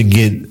opportunities now to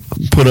get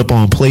put up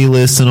on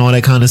playlists and all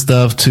that kind of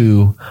stuff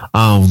to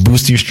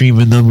boost your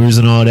streaming numbers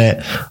and all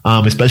that,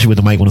 especially with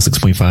the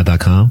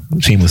mic106.5.com.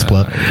 Shameless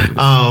plug.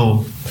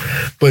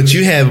 But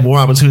you have more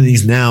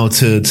opportunities now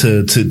to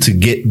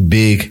get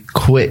big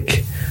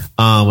quick.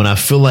 And I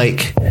feel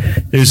like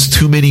there's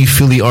too many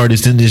Philly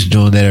artists in this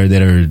joint that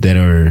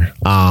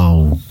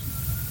are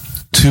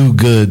too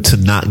good to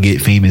not get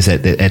famous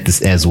at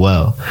this as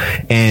well,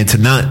 and to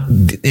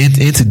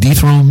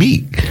dethrone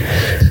Meek.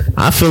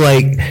 I feel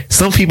like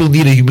some people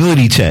need a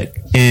humility check,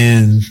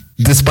 and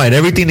despite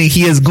everything that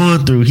he has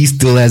gone through, he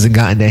still hasn't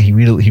gotten that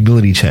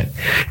humility check.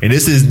 And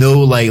this is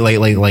no like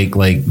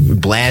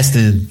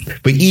blasting,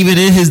 but even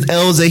in his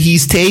L's that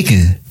he's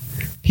taken,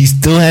 he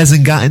still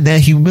hasn't gotten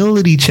that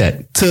humility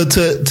check to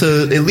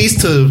at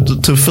least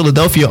to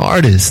Philadelphia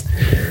artists.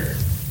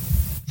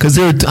 Because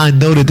I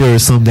know that there are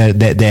some that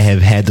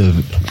have had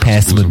to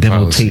pass through a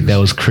demo tape that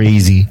was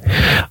crazy,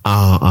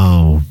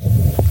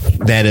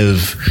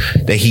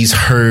 that he's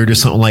heard or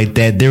something like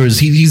that.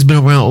 He's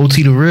been around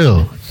OT the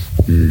Real.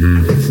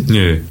 Mm-hmm.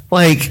 Yeah,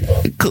 like,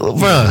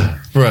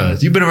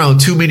 bruh, you've been around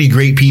too many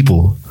great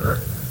people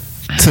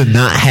to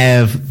not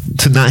hand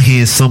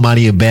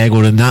somebody a bag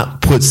or to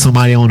not put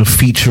somebody on a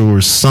feature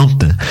or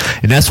something.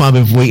 And that's why I've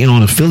been waiting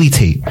on a Philly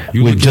tape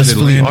with just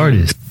Philly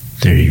artists.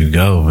 There you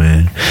go,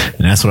 man. And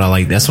that's what I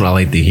like. That's what I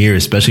like to hear,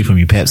 especially from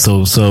you, Pat. So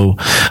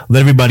let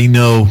everybody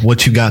know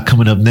what you got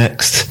coming up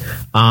next,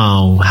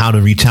 how to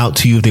reach out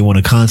to you if they want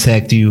to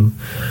contact you,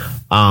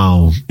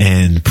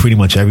 and pretty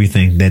much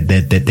everything that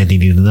they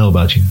need to know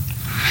about you.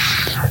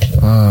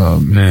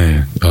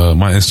 Man,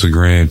 my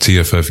Instagram,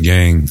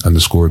 TFFgang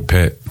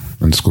 _Pat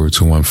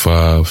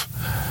 _215.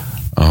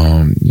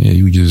 Yeah,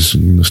 you just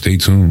stay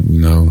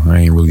tuned.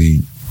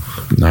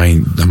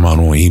 I'm out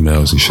on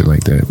emails and shit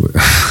like that, but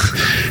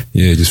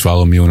yeah, just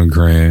follow me on the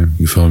gram.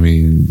 You feel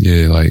me? And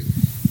yeah, like,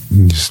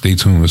 just stay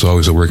tuned. It's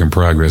always a work in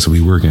progress.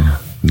 We working.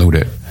 Know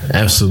that.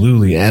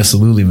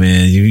 Absolutely,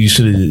 man. You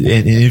should.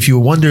 And if you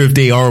wonder if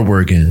they are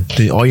working,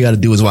 then all you got to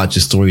do is watch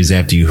the stories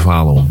after you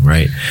follow them,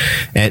 right?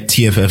 At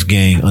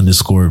TFFgang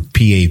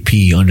 _PAP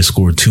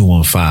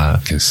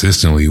 _215.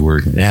 Consistently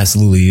working.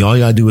 Absolutely. All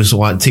you gotta do is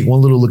take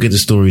one little look at the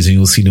stories, and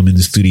you'll see them in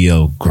the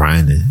studio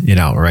grinding it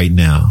out right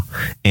now.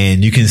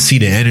 And you can see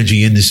the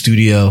energy in the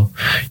studio.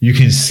 You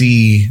can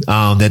see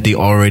that they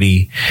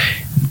already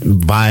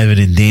vibing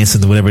and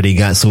dancing to whatever they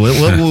got. So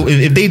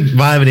if they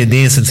vibing and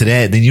dancing to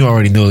that, then you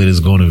already know that it's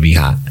going to be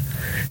hot.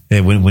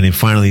 And when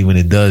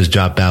it does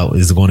drop out,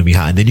 it's going to be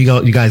hot. And then you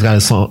guys got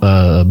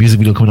a music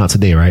video coming out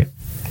today, right?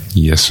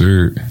 Yes,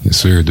 sir.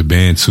 The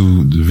Band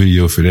 2, the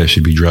video for that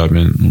should be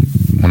dropping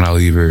when I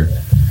leave here.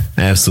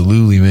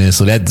 Absolutely, man.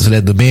 So that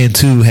the Band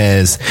 2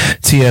 has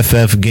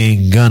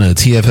TFFgang Gunna,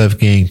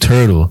 TFFgang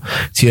Turtle,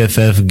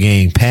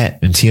 TFFgang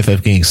Pap, and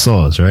TFFgang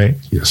Sauce, right?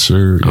 Yes,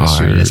 sir. Yes,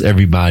 sir. Right, that's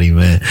everybody,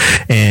 man.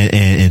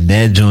 And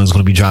that joint is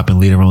going to be dropping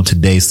later on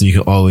today. So you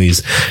can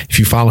always, if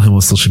you follow him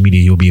on social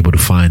media, you'll be able to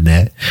find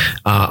that.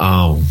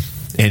 And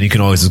you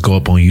can always just go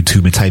up on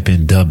YouTube and type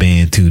in The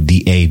Band 2,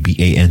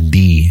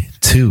 DABAND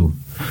 2.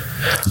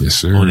 Yes,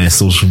 sir. On that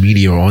social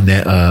media or on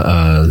that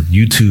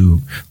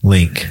YouTube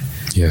link.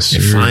 Yes, sir.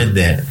 And find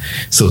that.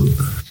 So,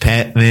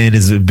 Pat, man,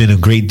 it's been a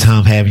great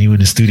time having you in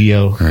the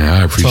studio. Man,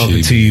 I appreciate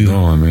talking to you.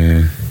 Going,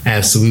 man.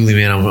 Absolutely,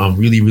 man. I'm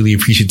really, really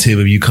appreciative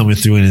of you coming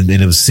through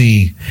and of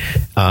seeing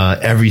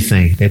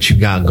everything that you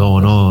got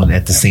going on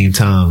at the same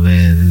time,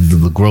 man.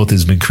 The growth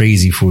has been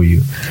crazy for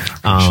you.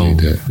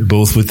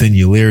 Both within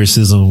your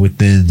lyricism,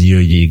 within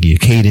your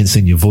cadence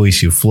and your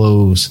voice, your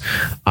flows,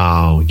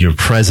 your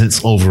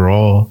presence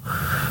overall.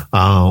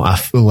 I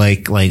feel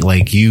like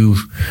you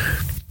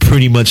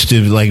pretty much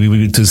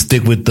to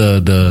stick with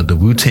the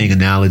Wu-Tang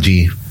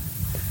analogy.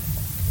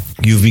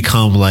 you've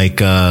become like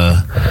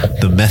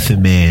the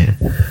method man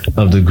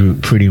of the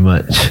group, pretty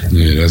much.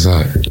 Yeah, that's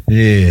hot.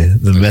 Yeah,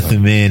 the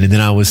method man. And then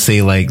I would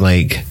say like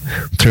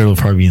Turtle would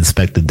probably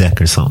inspect the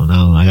deck or something. I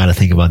don't know. I got to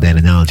think about that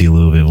analogy a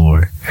little bit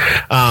more.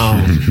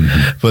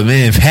 But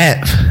man,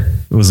 Pap,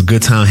 it was a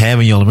good time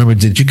having y'all. Remember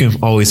that you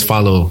can always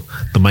follow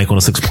the Mike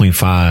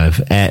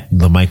 106.5 at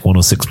the Mike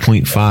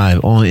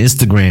 106.5 on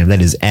Instagram.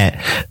 That is at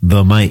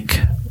the Mike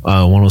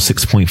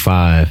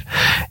 106.5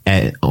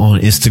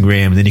 on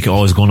Instagram. And then you can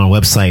always go on our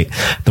website,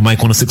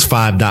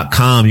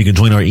 themike1065.com. You can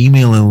join our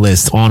emailing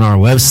list on our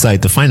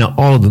website to find out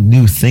all the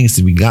new things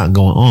that we got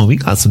going on. We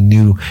got some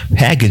new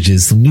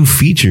packages, some new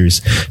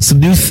features, some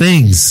new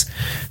things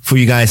for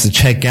you guys to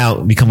check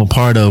out, become a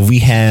part of. We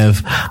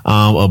have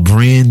a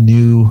brand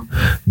new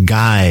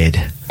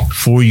guide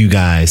for you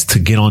guys to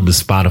get on to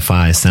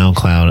Spotify,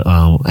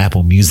 SoundCloud,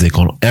 Apple Music,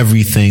 on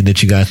everything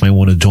that you guys might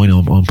want to join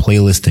on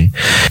playlisting,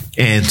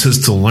 and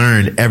just to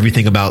learn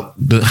everything about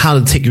how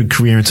to take your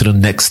career into the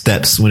next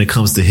steps when it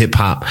comes to hip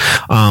hop,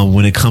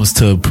 when it comes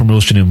to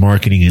promotion and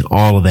marketing and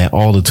all of that.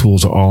 All the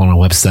tools are all on our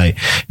website.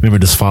 Remember,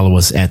 just follow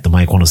us at the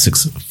Mike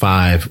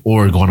 106.5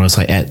 or go on our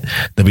site at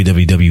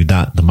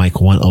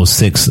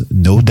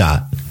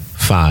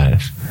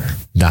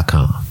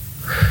www.themike106.5.com.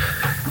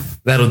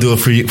 That'll do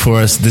it for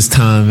us this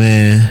time,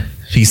 man.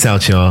 Peace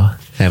out, y'all.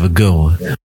 Have a good one.